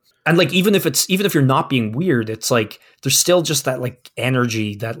like it. And like even if you're not being weird, it's like there's still just that like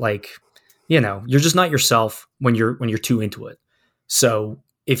energy that like, you're just not yourself when you're too into it. So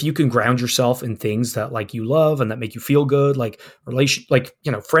if you can ground yourself in things that like you love and that make you feel good, like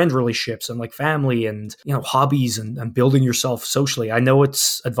friend relationships and like family and, hobbies and building yourself socially. I know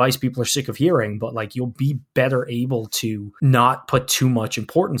it's advice people are sick of hearing, but like you'll be better able to not put too much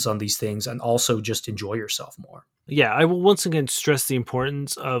importance on these things and also just enjoy yourself more. Yeah, I will once again stress the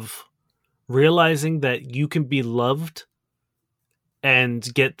importance of realizing that you can be loved and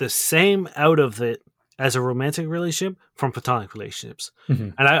get the same out of it as a romantic relationship from platonic relationships. Mm-hmm.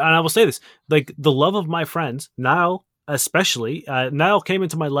 And I will say this, like the love of my friends, Niall especially, Niall came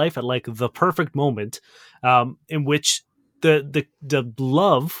into my life at like the perfect moment in which the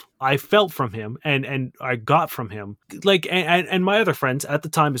love I felt from him and I got from him, like, and my other friends at the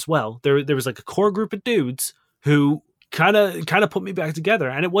time as well, there was like a core group of dudes who kind of put me back together,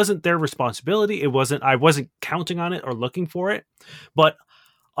 and it wasn't their responsibility. I wasn't counting on it or looking for it, but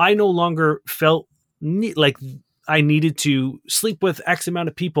I no longer felt like I needed to sleep with X amount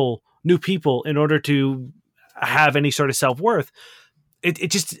of new people in order to have any sort of self-worth. It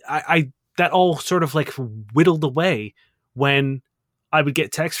just, that all sort of like whittled away when I would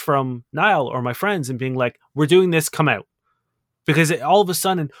get texts from Niall or my friends and being like, we're doing this, come out. Because all of a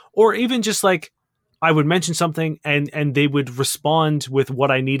sudden, or even just like, I would mention something and they would respond with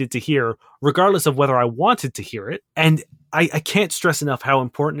what I needed to hear, regardless of whether I wanted to hear it. And I can't stress enough how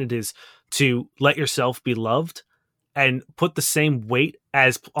important it is to let yourself be loved and put the same weight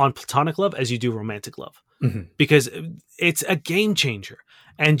on platonic love as you do romantic love. Mm-hmm. Because it's a game changer.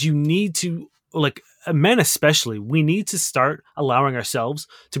 And you need to, like men especially, we need to start allowing ourselves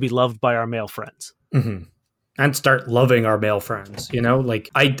to be loved by our male friends. Mm-hmm. And start loving our male friends, like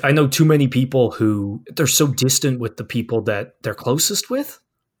I know too many people who they're so distant with the people that they're closest with.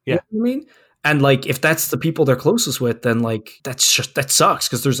 Yeah. You know what I mean? And like, if that's the people they're closest with, then like, that sucks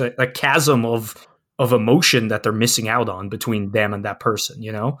because there's a chasm of emotion that they're missing out on between them and that person,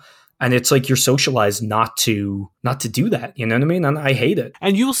 And it's like you're socialized not to do that. You know what I mean? And I hate it.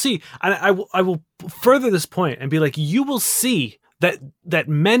 And you will see, and I will further this point and be like, you will see that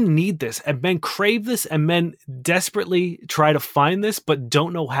men need this and men crave this and men desperately try to find this but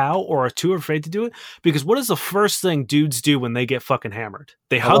don't know how or are too afraid to do it. Because what is the first thing dudes do when they get fucking hammered?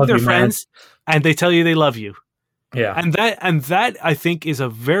 They hug their friends and they tell you they love you. Yeah. And that I think is a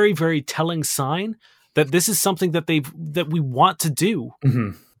very, very telling sign that this is something that we want to do.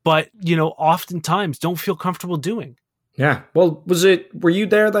 Mm-hmm. But, oftentimes don't feel comfortable doing. Yeah. Well, were you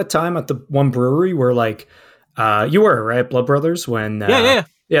there that time at the one brewery where like, you were, right? Blood Brothers, when yeah,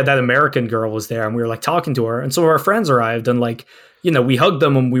 that American girl was there and we were like talking to her and some of our friends arrived and like, we hugged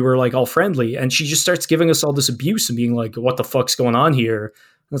them and we were like all friendly and she just starts giving us all this abuse and being like, what the fuck's going on here?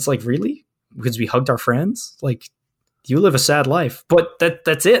 And it's like, really? Because we hugged our friends? Like, you live a sad life. But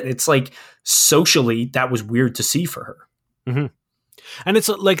that's it. It's like socially that was weird to see for her. Mm-hmm. And it's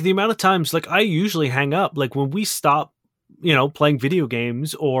like the amount of times, like I usually hang up, like when we stop, playing video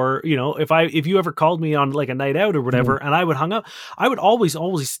games, or, if you ever called me on like a night out or whatever, and I would hung up, I would always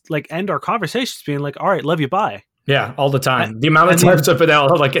like end our conversations being like, all right, love you, bye. Yeah, all the time. The amount of times I've been out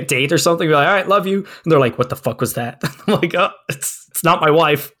on like a date or something, be like, all right, love you. And they're like, what the fuck was that? I'm like, oh, it's not my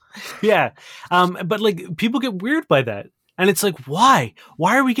wife. Yeah. But like people get weird by that. And it's like, why?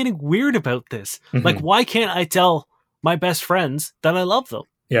 Why are we getting weird about this? Like, why can't I tell my best friends that I love them?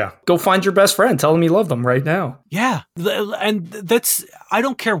 Yeah. Go find your best friend. Tell them you love them right now. Yeah. And I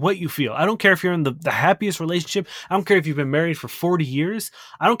don't care what you feel. I don't care if you're in the happiest relationship. I don't care if you've been married for 40 years.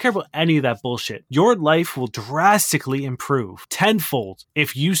 I don't care about any of that bullshit. Your life will drastically improve tenfold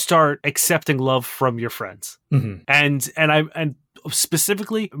if you start accepting love from your friends. And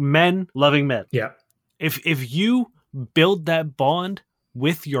specifically men loving men. Yeah. If you build that bond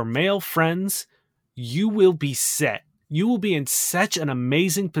with your male friends, you will be set. You will be in such an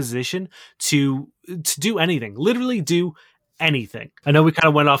amazing position to do anything, literally do anything. I know we kind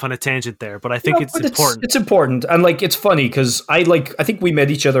of went off on a tangent there, but I think it's important. It's important. And like, it's funny because I think we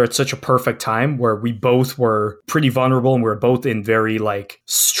met each other at such a perfect time where we both were pretty vulnerable and we were both in very like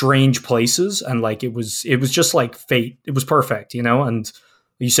strange places. And like, it was just like fate. It was perfect, and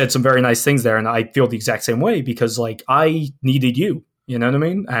you said some very nice things there. And I feel the exact same way because like I needed you, you know what I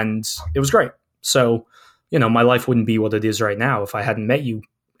mean? And it was great. So, my life wouldn't be what it is right now if I hadn't met you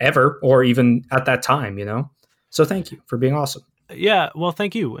ever, or even at that time, So thank you for being awesome. Yeah, well,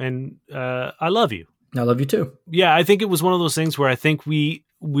 thank you. And I love you. I love you too. Yeah, I think it was one of those things where I think we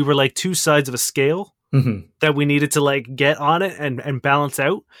were like two sides of a scale that we needed to like get on it and balance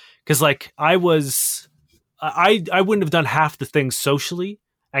out. Because like I wouldn't have done half the things socially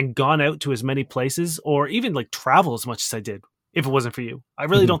and gone out to as many places or even like travel as much as I did if it wasn't for you. I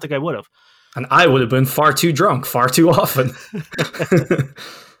really don't think I would have. And I would have been far too drunk, far too often.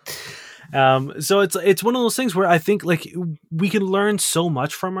 So it's one of those things where I think like we can learn so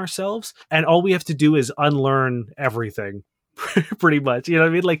much from ourselves, and all we have to do is unlearn everything, pretty much. You know what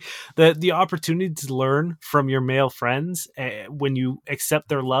I mean? Like the opportunity to learn from your male friends when you accept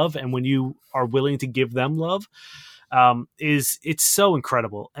their love and when you are willing to give them love, it's so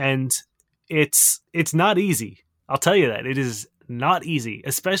incredible, and it's not easy. I'll tell you that it is not easy,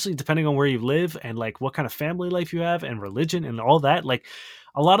 especially depending on where you live and like what kind of family life you have and religion and all that. Like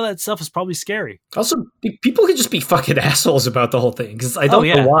a lot of that stuff is probably scary. Also, people can just be fucking assholes about the whole thing because I don't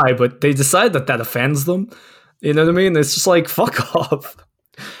know why, but they decide that offends them. You know what I mean? It's just like, fuck off.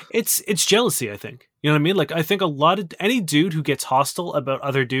 It's jealousy, I think. You know what I mean? Like I think a lot of any dude who gets hostile about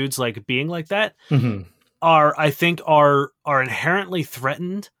other dudes like being like that are inherently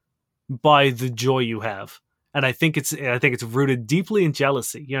threatened by the joy you have. And I think it's rooted deeply in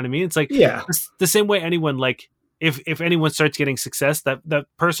jealousy. You know what I mean? It's like the same way anyone like if anyone starts getting success, that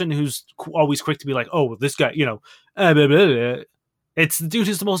person who's always quick to be like, oh, this guy, blah, blah, blah, it's the dude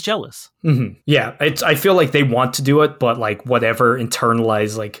who's the most jealous. Yeah, I feel like they want to do it, but like whatever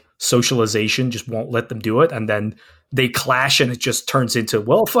internalized like socialization just won't let them do it, and then they clash, and it just turns into,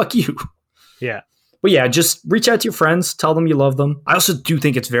 well, fuck you. Yeah. But yeah, just reach out to your friends, tell them you love them. I also do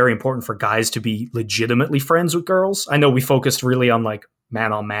think it's very important for guys to be legitimately friends with girls. I know we focused really on like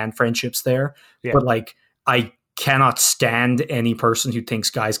man-on-man friendships there, but like I cannot stand any person who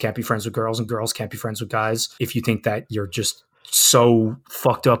thinks guys can't be friends with girls and girls can't be friends with guys. If you think that, you're just so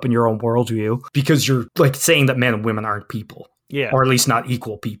fucked up in your own worldview because you're like saying that men and women aren't people. Yeah. Or at least not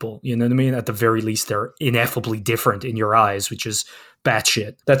equal people. You know what I mean? At the very least, they're ineffably different in your eyes, which is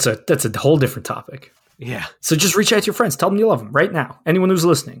batshit. That's a whole different topic. Yeah. So just reach out to your friends. Tell them you love them right now. Anyone who's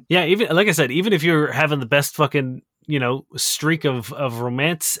listening. Yeah. Even like I said, even if you're having the best fucking, streak of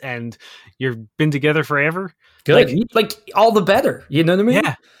romance and you've been together forever. Good. Like all the better. You know what I mean?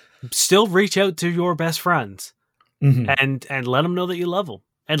 Yeah. Still reach out to your best friends and let them know that you love them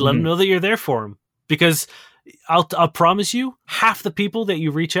and let them know that you're there for them. Because I'll promise you, half the people that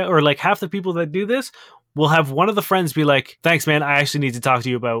you reach out, or like half the people that do this, will have one of the friends be like, thanks, man, I actually need to talk to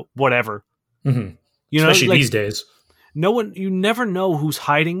you about whatever. Especially like, these days. You never know who's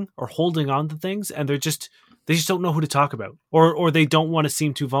hiding or holding on to things, and they just don't know who to talk about, or they don't want to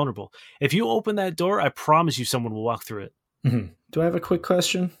seem too vulnerable. If you open that door, I promise you someone will walk through it. Do I have a quick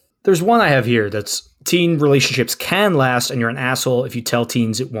question? There's one I have here that's teen relationships can last, and you're an asshole if you tell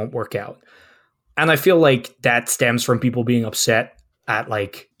teens it won't work out. And I feel like that stems from people being upset at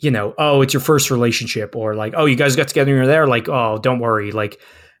like, oh, it's your first relationship, or like, oh, you guys got together and you're there, like, oh, don't worry. Like,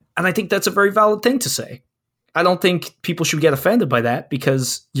 and I think that's a very valid thing to say. I don't think people should get offended by that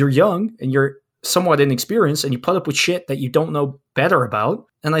because you're young and you're somewhat inexperienced and you put up with shit that you don't know better about.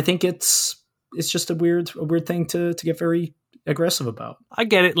 And I think it's just a weird thing to get very aggressive about. I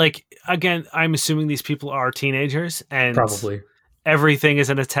get it. Like, again, I'm assuming these people are teenagers and Probably. everything is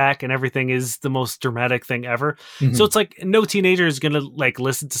an attack and everything is the most dramatic thing ever. Mhm. So it's like no teenager is going to like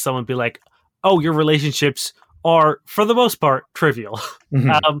listen to someone be like, oh, your relationships are for the most part trivial.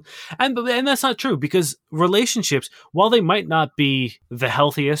 Mhm. And that's not true, because relationships, while they might not be the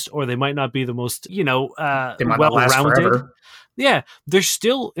healthiest or they might not be the most, They might not last well-rounded, forever. yeah, there's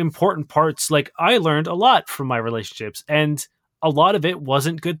still important parts. Like, I learned a lot from my relationships, and a lot of it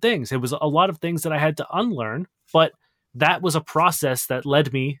wasn't good things. It was a lot of things that I had to unlearn, but that was a process that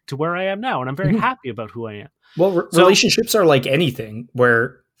led me to where I am now, and I'm very Mhm. happy about who I am. Well, So- relationships are like anything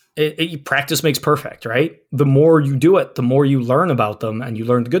where practice makes perfect, right? The more you do it, the more you learn about them, and you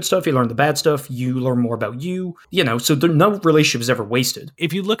learn the good stuff, you learn the bad stuff, you learn more about you, so no relationship is ever wasted.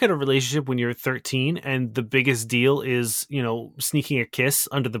 If you look at a relationship when you're 13 and the biggest deal is, sneaking a kiss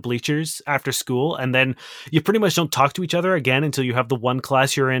under the bleachers after school, and then you pretty much don't talk to each other again until you have the one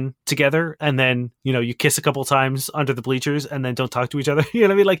class you're in together, and then, you kiss a couple times under the bleachers and then don't talk to each other. You know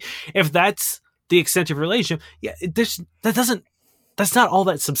what I mean? Like, if that's the extent of your relationship, yeah, that's not all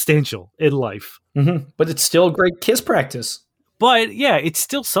that substantial in life. Mm-hmm. But it's still great kiss practice. But yeah, it's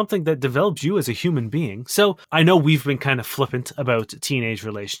still something that develops you as a human being. So I know we've been kind of flippant about teenage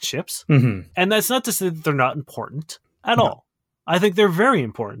relationships, Mm-hmm. and that's not to say that they're not important at No. all. I think they're very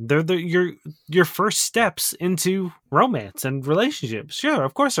important. They're your first steps into romance and relationships. Sure,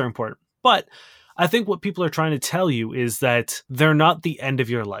 of course they're important. But I think what people are trying to tell you is that they're not the end of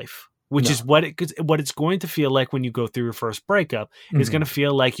your life, which No. is what it's going to feel like when you go through your first breakup. It's Mhm. going to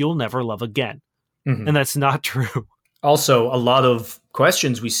feel like you'll never love again. Mhm. And that's not true. Also, a lot of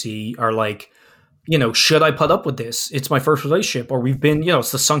questions we see are like, should I put up with this? It's my first relationship, or we've been,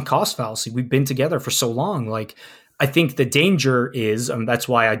 it's the sunk cost fallacy. We've been together for so long. Like, I think the danger is, and that's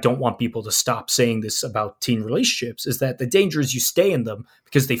why I don't want people to stop saying this about teen relationships, is that the danger is you stay in them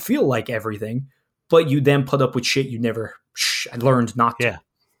because they feel like everything, but you then put up with shit you never learned not to.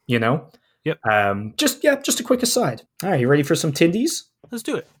 Yeah. Yep. Just a quick aside. All right, you ready for some Tindies? Let's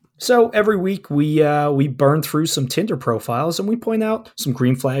do it. So every week we burn through some Tinder profiles and we point out some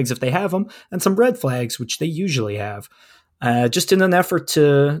green flags if they have them and some red flags, which they usually have, just in an effort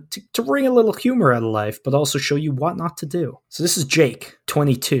to bring a little humor out of life, but also show you what not to do. So this is Jake,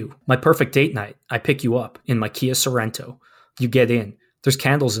 22. My perfect date night. I pick you up in my Kia Sorento. You get in. There's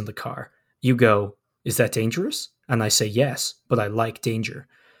candles in the car. You go, is that dangerous? And I say, yes, but I like danger.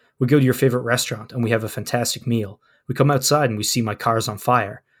 We go to your favorite restaurant and we have a fantastic meal. We come outside and we see my car's on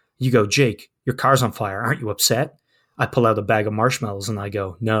fire. You go, Jake, your car's on fire. Aren't you upset? I pull out a bag of marshmallows and I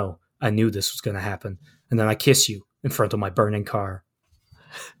go, no, I knew this was going to happen. And then I kiss you in front of my burning car.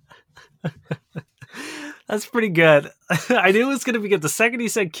 That's pretty good. I knew it was going to be good. The second he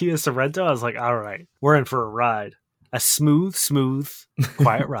said Kia Sorento, I was like, all right, we're in for a ride. A smooth,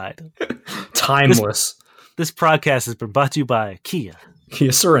 quiet ride. Timeless. This podcast has been brought to you by Kia. Kia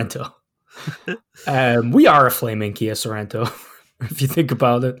Sorento. We are a flaming Kia Sorento. If you think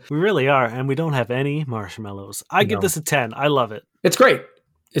about it. We really are, and we don't have any marshmallows. I give this a 10. I love it. It's great.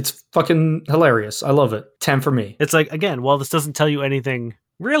 It's fucking hilarious. I love it. 10 for me. It's like, again, while this doesn't tell you anything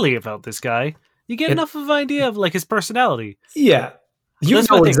really about this guy, you get enough of an idea of like his personality. Yeah. You That's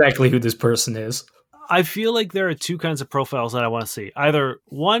know my thing. exactly who this person is. I feel like there are two kinds of profiles that I want to see. Either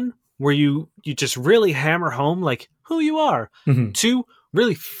one, where you just really hammer home like who you are. Mhm. Two,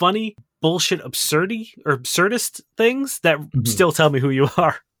 really funny bullshit absurdist things that still tell me who you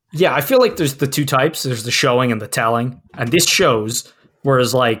are. Yeah, I feel like there's the two types. There's the showing and the telling. And this shows,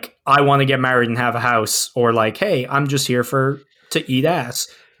 whereas like, I want to get married and have a house, or like, hey, I'm just here to eat ass.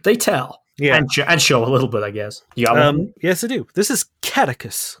 They tell. Yeah. And show a little bit, I guess. You got one? Yes, I do. This is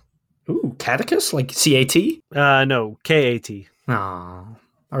Catechus. Ooh, catechus? Like C-A-T? No, K-A-T. Aw.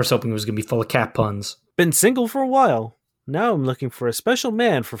 I was hoping it was going to be full of cat puns. Been single for a while. Now I'm looking for a special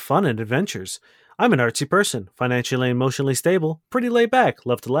man for fun and adventures. I'm an artsy person, financially and emotionally stable, pretty laid back,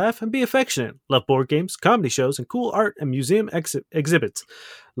 love to laugh and be affectionate, love board games, comedy shows, and cool art and museum exhibits.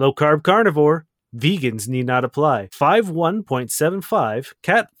 Low carb carnivore, vegans need not apply. 5'1.75,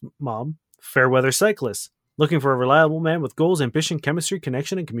 cat mom, fair weather cyclist. Looking for a reliable man with goals, ambition, chemistry,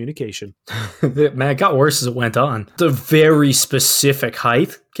 connection, and communication. Man, it got worse as it went on. The very specific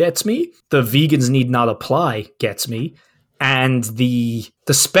height gets me. The vegans need not apply gets me. And the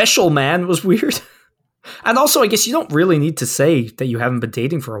special man was weird. And also, I guess you don't really need to say that you haven't been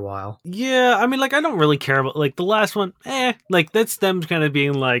dating for a while. Yeah, I mean, like, I don't really care about, like, the last one, like, that's them kind of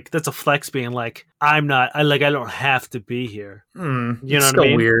being like, that's a flex being like, I don't have to be here. You know what I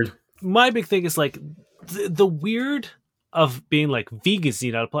mean? Weird. My big thing is, like, the weird of being like, vegans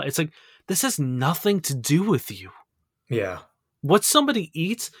need not apply. It's like, this has nothing to do with you. Yeah. what somebody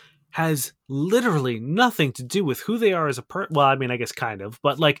eats has literally nothing to do with who they are as a person. Well, I mean, I guess kind of,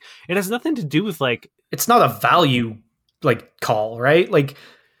 but like it has nothing to do with like It's not a value like call, right? Like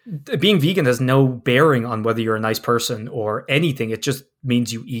being vegan has no bearing on whether you're a nice person or anything. It just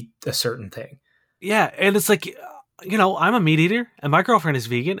means you eat a certain thing. yeah, and it's like I'm a meat eater and my girlfriend is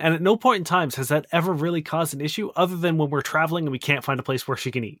vegan, and at no point in time has that ever really caused an issue other than when we're traveling and we can't find a place where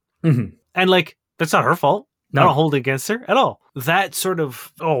she can eat. Mm-hmm. And like that's not her fault. No. I don't hold it against her at all. That sort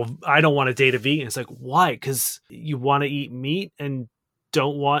of, I don't want to date a vegan. It's like, why? Because you want to eat meat and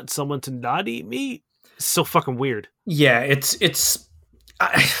don't want someone to not eat meat? It's so fucking weird. Yeah, it's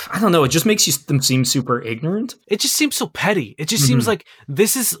I don't know. It just makes them seem super ignorant. It just seems so petty. It just seems like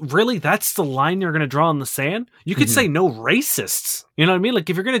that's the line you're going to draw in the sand. You could say no racists. You know what I mean? Like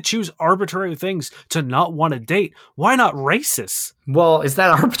if you're going to choose arbitrary things to not want to date, why not racists? Well, is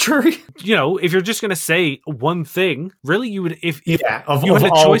that arbitrary? If you're just going to say one thing, really, you would, if of you had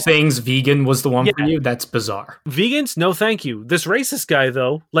a all choice, things, vegan was the one for you. That's bizarre. Vegans, no thank you. This racist guy,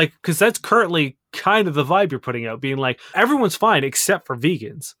 though, like, because that's currently kind of the vibe you're putting out, being like, everyone's fine except for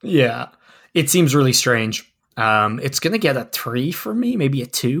vegans. Yeah, it seems really strange. It's going to get a 3 for me, maybe a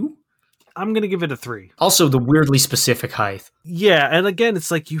 2. I'm going to give it a 3. Also, the weirdly specific height. Yeah, and again,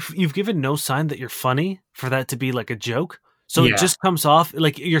 it's like you've given no sign that you're funny for that to be like a joke. So it just comes off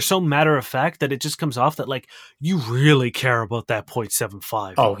like you're so matter of fact that it just comes off that like you really care about that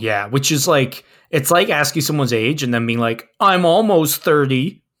 0.75. Oh, yeah, which is like, it's like asking someone's age and then being like, I'm almost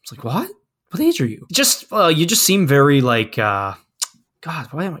 30. It's like, what? What age are you? You just seem very like, God,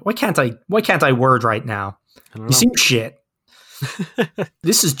 why can't I word right now? You seem shit.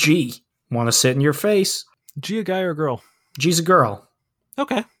 This is G. Want to sit in your face? G a guy or a girl? G's a girl.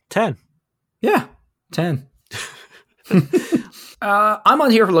 Okay, 10. Yeah, 10. I'm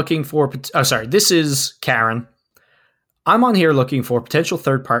on here looking for... this is Karen. I'm on here looking for potential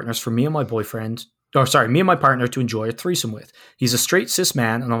third partners for me and my boyfriend... me and my partner to enjoy a threesome with. He's a straight cis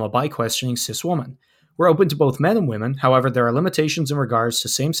man and I'm a bi-questioning cis woman. We're open to both men and women, however, there are limitations in regards to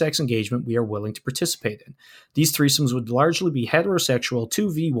same-sex engagement we are willing to participate in. These threesomes would largely be heterosexual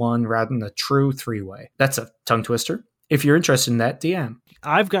 2v1 rather than a true three-way. That's a tongue twister. If you're interested in that, DM.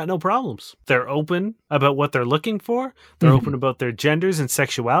 I've got no problems. They're open about what they're looking for. They're open about their genders and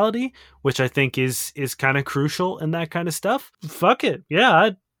sexuality, which I think is kind of crucial in that kind of stuff. Fuck it.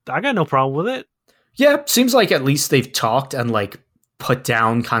 Yeah, I got no problem with it. Yeah, seems like at least they've talked and like put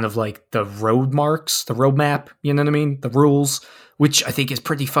down kind of like the road marks, the roadmap, you know what I mean? The rules, which I think is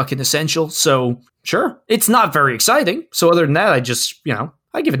pretty fucking essential. So sure, it's not very exciting. So other than that, I just,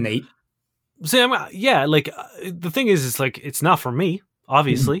 I give it an 8. See, the thing is like, it's not for me,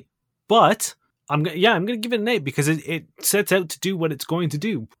 obviously, but I'm going to give it an 8 because it sets out to do what it's going to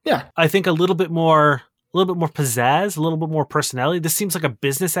do. Yeah. I think a little bit more pizzazz, a little bit more personality. This seems like a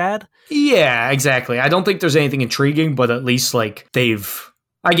business ad. Yeah, exactly. I don't think there's anything intriguing, but at least like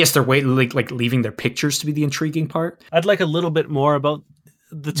I guess they're waiting, like leaving their pictures to be the intriguing part. I'd like a little bit more about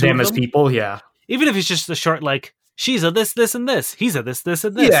the two of them as people. Yeah. Even if it's just a short, like, she's a this, this, and this. He's a this, this,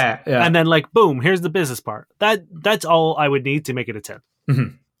 and this. Yeah. And then like, boom, here's the business part. That's all I would need to make it a 10.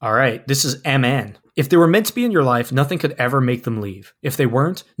 Mm-hmm. All right. This is MN. If they were meant to be in your life, nothing could ever make them leave. If they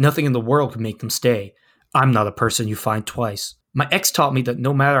weren't, nothing in the world could make them stay. I'm not a person you find twice. My ex taught me that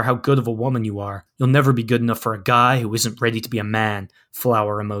no matter how good of a woman you are, you'll never be good enough for a guy who isn't ready to be a man.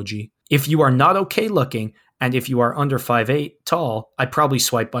 Flower emoji. If you are not okay looking, and if you are under 5'8" tall, I'd probably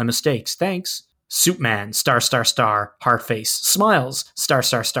swipe by mistakes. Thanks. Soupman, star, heart face. Smiles,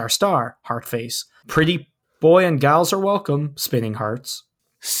 star, heart face. Pretty boy and gals are welcome, spinning hearts.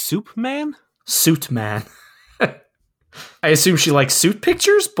 Soup man? Suit man. I assume she likes suit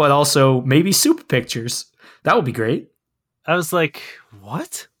pictures, but also maybe soup pictures. That would be great. I was like,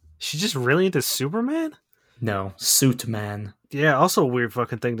 what? She's just really into Superman? No, suit man. Yeah, also a weird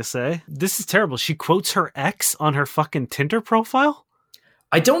fucking thing to say. This is terrible. She quotes her ex on her fucking Tinder profile?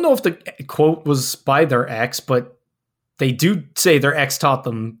 I don't know if the quote was by their ex, but they do say their ex taught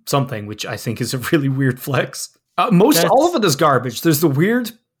them something, which I think is a really weird flex. All of it is garbage. There's the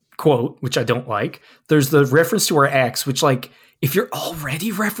weird quote, which I don't like. There's the reference to her ex, which, like, if you're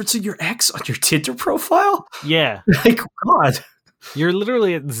already referencing your ex on your Tinder profile, yeah, like, God, you're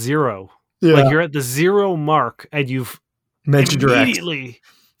literally at 0. Yeah. Like, you're at the 0 mark, and you've mentioned your ex. Immediately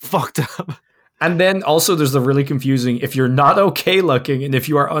fucked up. And then also there's the really confusing, if you're not okay looking and if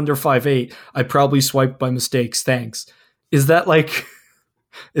you are under 5'8", I probably swiped by mistakes. Thanks. Is that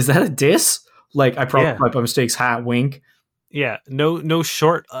a diss? Like, I probably swiped by mistakes, wink. Yeah, no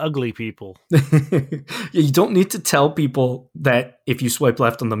short, ugly people. You don't need to tell people that if you swipe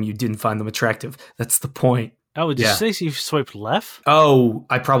left on them, you didn't find them attractive. That's the point. Oh, did Yeah. you say you swiped left? Oh,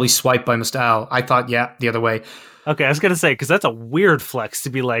 I probably swiped by mistake. I thought, yeah, the other way. Okay, I was gonna say because that's a weird flex to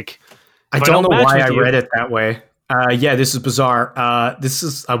be like. I if don't know match why with I you- read it that way. Yeah, this is bizarre. This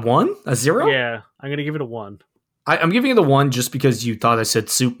is a 1? A 0? Yeah, I'm gonna give it a 1. I'm giving it a 1 just because you thought I said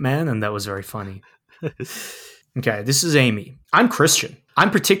soup man, and that was very funny. Okay, this is Amy. I'm Christian.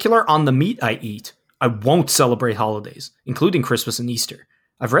 I'm particular on the meat I eat. I won't celebrate holidays, including Christmas and Easter.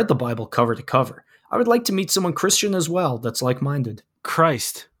 I've read the Bible cover to cover. I would like to meet someone Christian as well that's like-minded.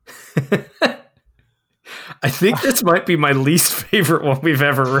 Christ. I think this might be my least favorite one we've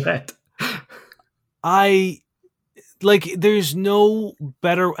ever read. There's no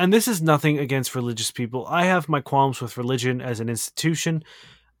better, and this is nothing against religious people. I have my qualms with religion as an institution.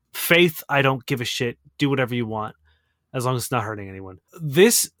 Faith, I don't give a shit. Do whatever you want, as long as it's not hurting anyone.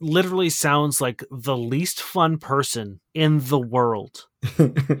 This literally sounds like the least fun person in the world.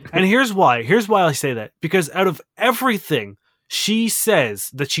 And here's why. Here's why I say that. Because out of everything she says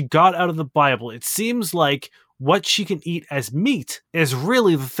that she got out of the Bible, it seems like what she can eat as meat is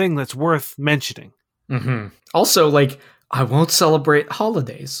really the thing that's worth mentioning. Mm-hmm. Also, like, I won't celebrate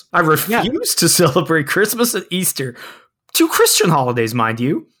holidays. I refuse to celebrate Christmas and Easter. 2 Christian holidays, mind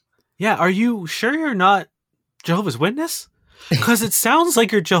you. Yeah, are you sure you're not Jehovah's Witness? Because it sounds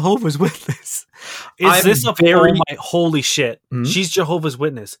like you're Jehovah's Witness. I'm This a very- oh my holy shit? Mhm. She's Jehovah's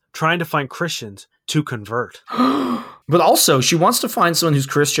Witness trying to find Christians to convert. But also, she wants to find someone who's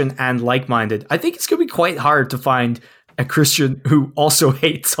Christian and like-minded. I think it's going to be quite hard to find a Christian who also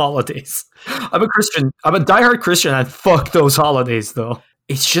hates holidays. I'm a Christian. I'm a diehard Christian, and fuck those holidays, though.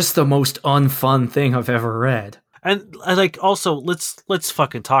 It's just the most unfun thing I've ever read. And also, let's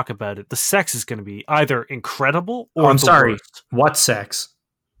fucking talk about it. The sex is going to be either incredible or Oh, I'm the sorry. worst. What sex?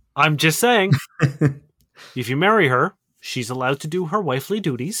 I'm just saying, if you marry her, she's allowed to do her wifely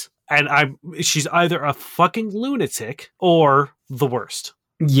duties, and she's either a fucking lunatic or the worst.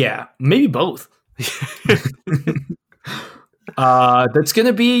 Yeah, maybe both. That's going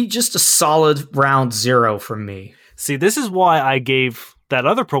to be just a solid round 0 from me. See, this is why I gave that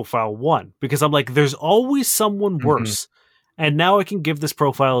other profile 1, because I'm like, there's always someone worse, and now I can give this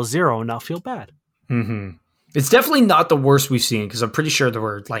profile a 0 and not feel bad. Mm-hmm. It's definitely not the worst we've seen, because I'm pretty sure there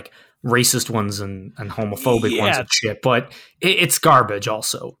were like racist ones and homophobic ones and shit, but it's garbage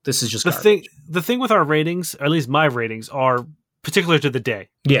also. This is just garbage. The thing with our ratings, or at least my ratings, are particular to the day.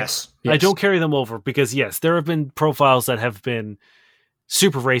 Yes. I don't carry them over because, yes, there have been profiles that have been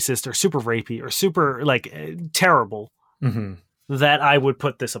super racist or super rapey or super terrible that I would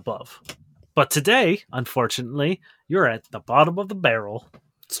put this above. But today, unfortunately, you're at the bottom of the barrel.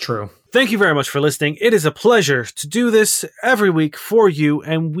 It's true. Thank you very much for listening. It is a pleasure to do this every week for you,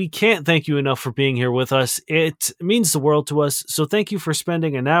 and we can't thank you enough for being here with us. It means the world to us, so thank you for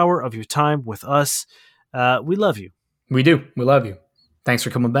spending an hour of your time with us. We love you. We do. We love you. Thanks for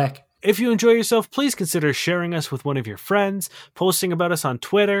coming back. If you enjoy yourself, please consider sharing us with one of your friends, posting about us on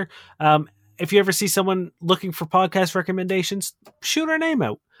Twitter. If you ever see someone looking for podcast recommendations, shoot our name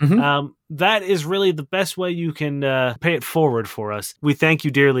out. That is really the best way you can pay it forward for us. We thank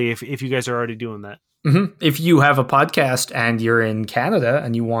you dearly if you guys are already doing that. If you have a podcast and you're in Canada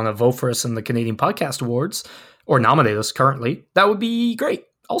and you want to vote for us in the Canadian Podcast Awards or nominate us currently, that would be great.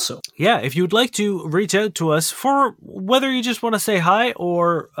 Also, yeah, if you'd like to reach out to us for whether you just want to say hi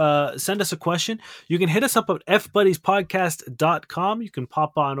or send us a question, you can hit us up at fbuddiespodcast.com. You can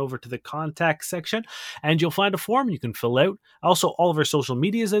pop on over to the contact section and you'll find a form you can fill out. Also, all of our social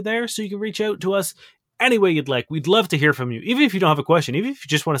medias are there, so you can reach out to us any way you'd like. We'd love to hear from you. Even if you don't have a question, even if you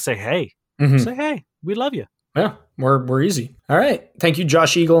just want to say hey, say hey. We love you. Yeah, we're easy. All right. Thank you,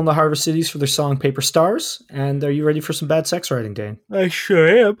 Josh Eagle and the Harvest Cities, for their song Paper Stars. And are you ready for some bad sex writing, Dane? I sure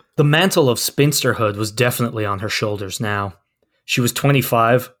am. The mantle of spinsterhood was definitely on her shoulders now. She was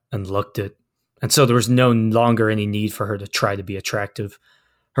 25 and looked it. And so there was no longer any need for her to try to be attractive.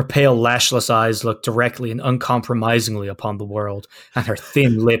 Her pale, lashless eyes looked directly and uncompromisingly upon the world, and her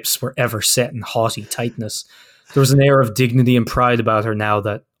thin lips were ever set in haughty tightness. There was an air of dignity and pride about her now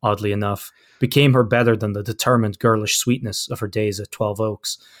that, oddly enough, became her better than the determined girlish sweetness of her days at 12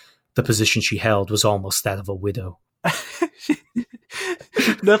 Oaks. The position she held was almost that of a widow.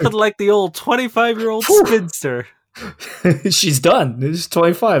 Nothing like the old 25-year-old spinster. She's done. She's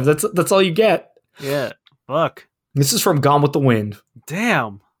 25. That's all you get. Yeah, fuck. This is from Gone with the Wind.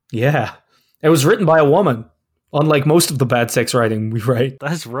 Damn. Yeah. It was written by a woman, unlike most of the bad sex writing we write.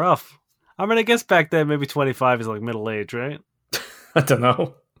 That's rough. I mean, I guess back then maybe 25 is like middle age, right? I don't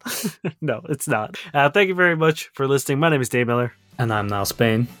know. No, it's not. Thank you very much for listening. My name is Dave Miller. And I'm Niall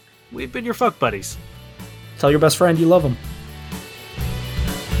Spain. We've been your fuck buddies. Tell your best friend you love him.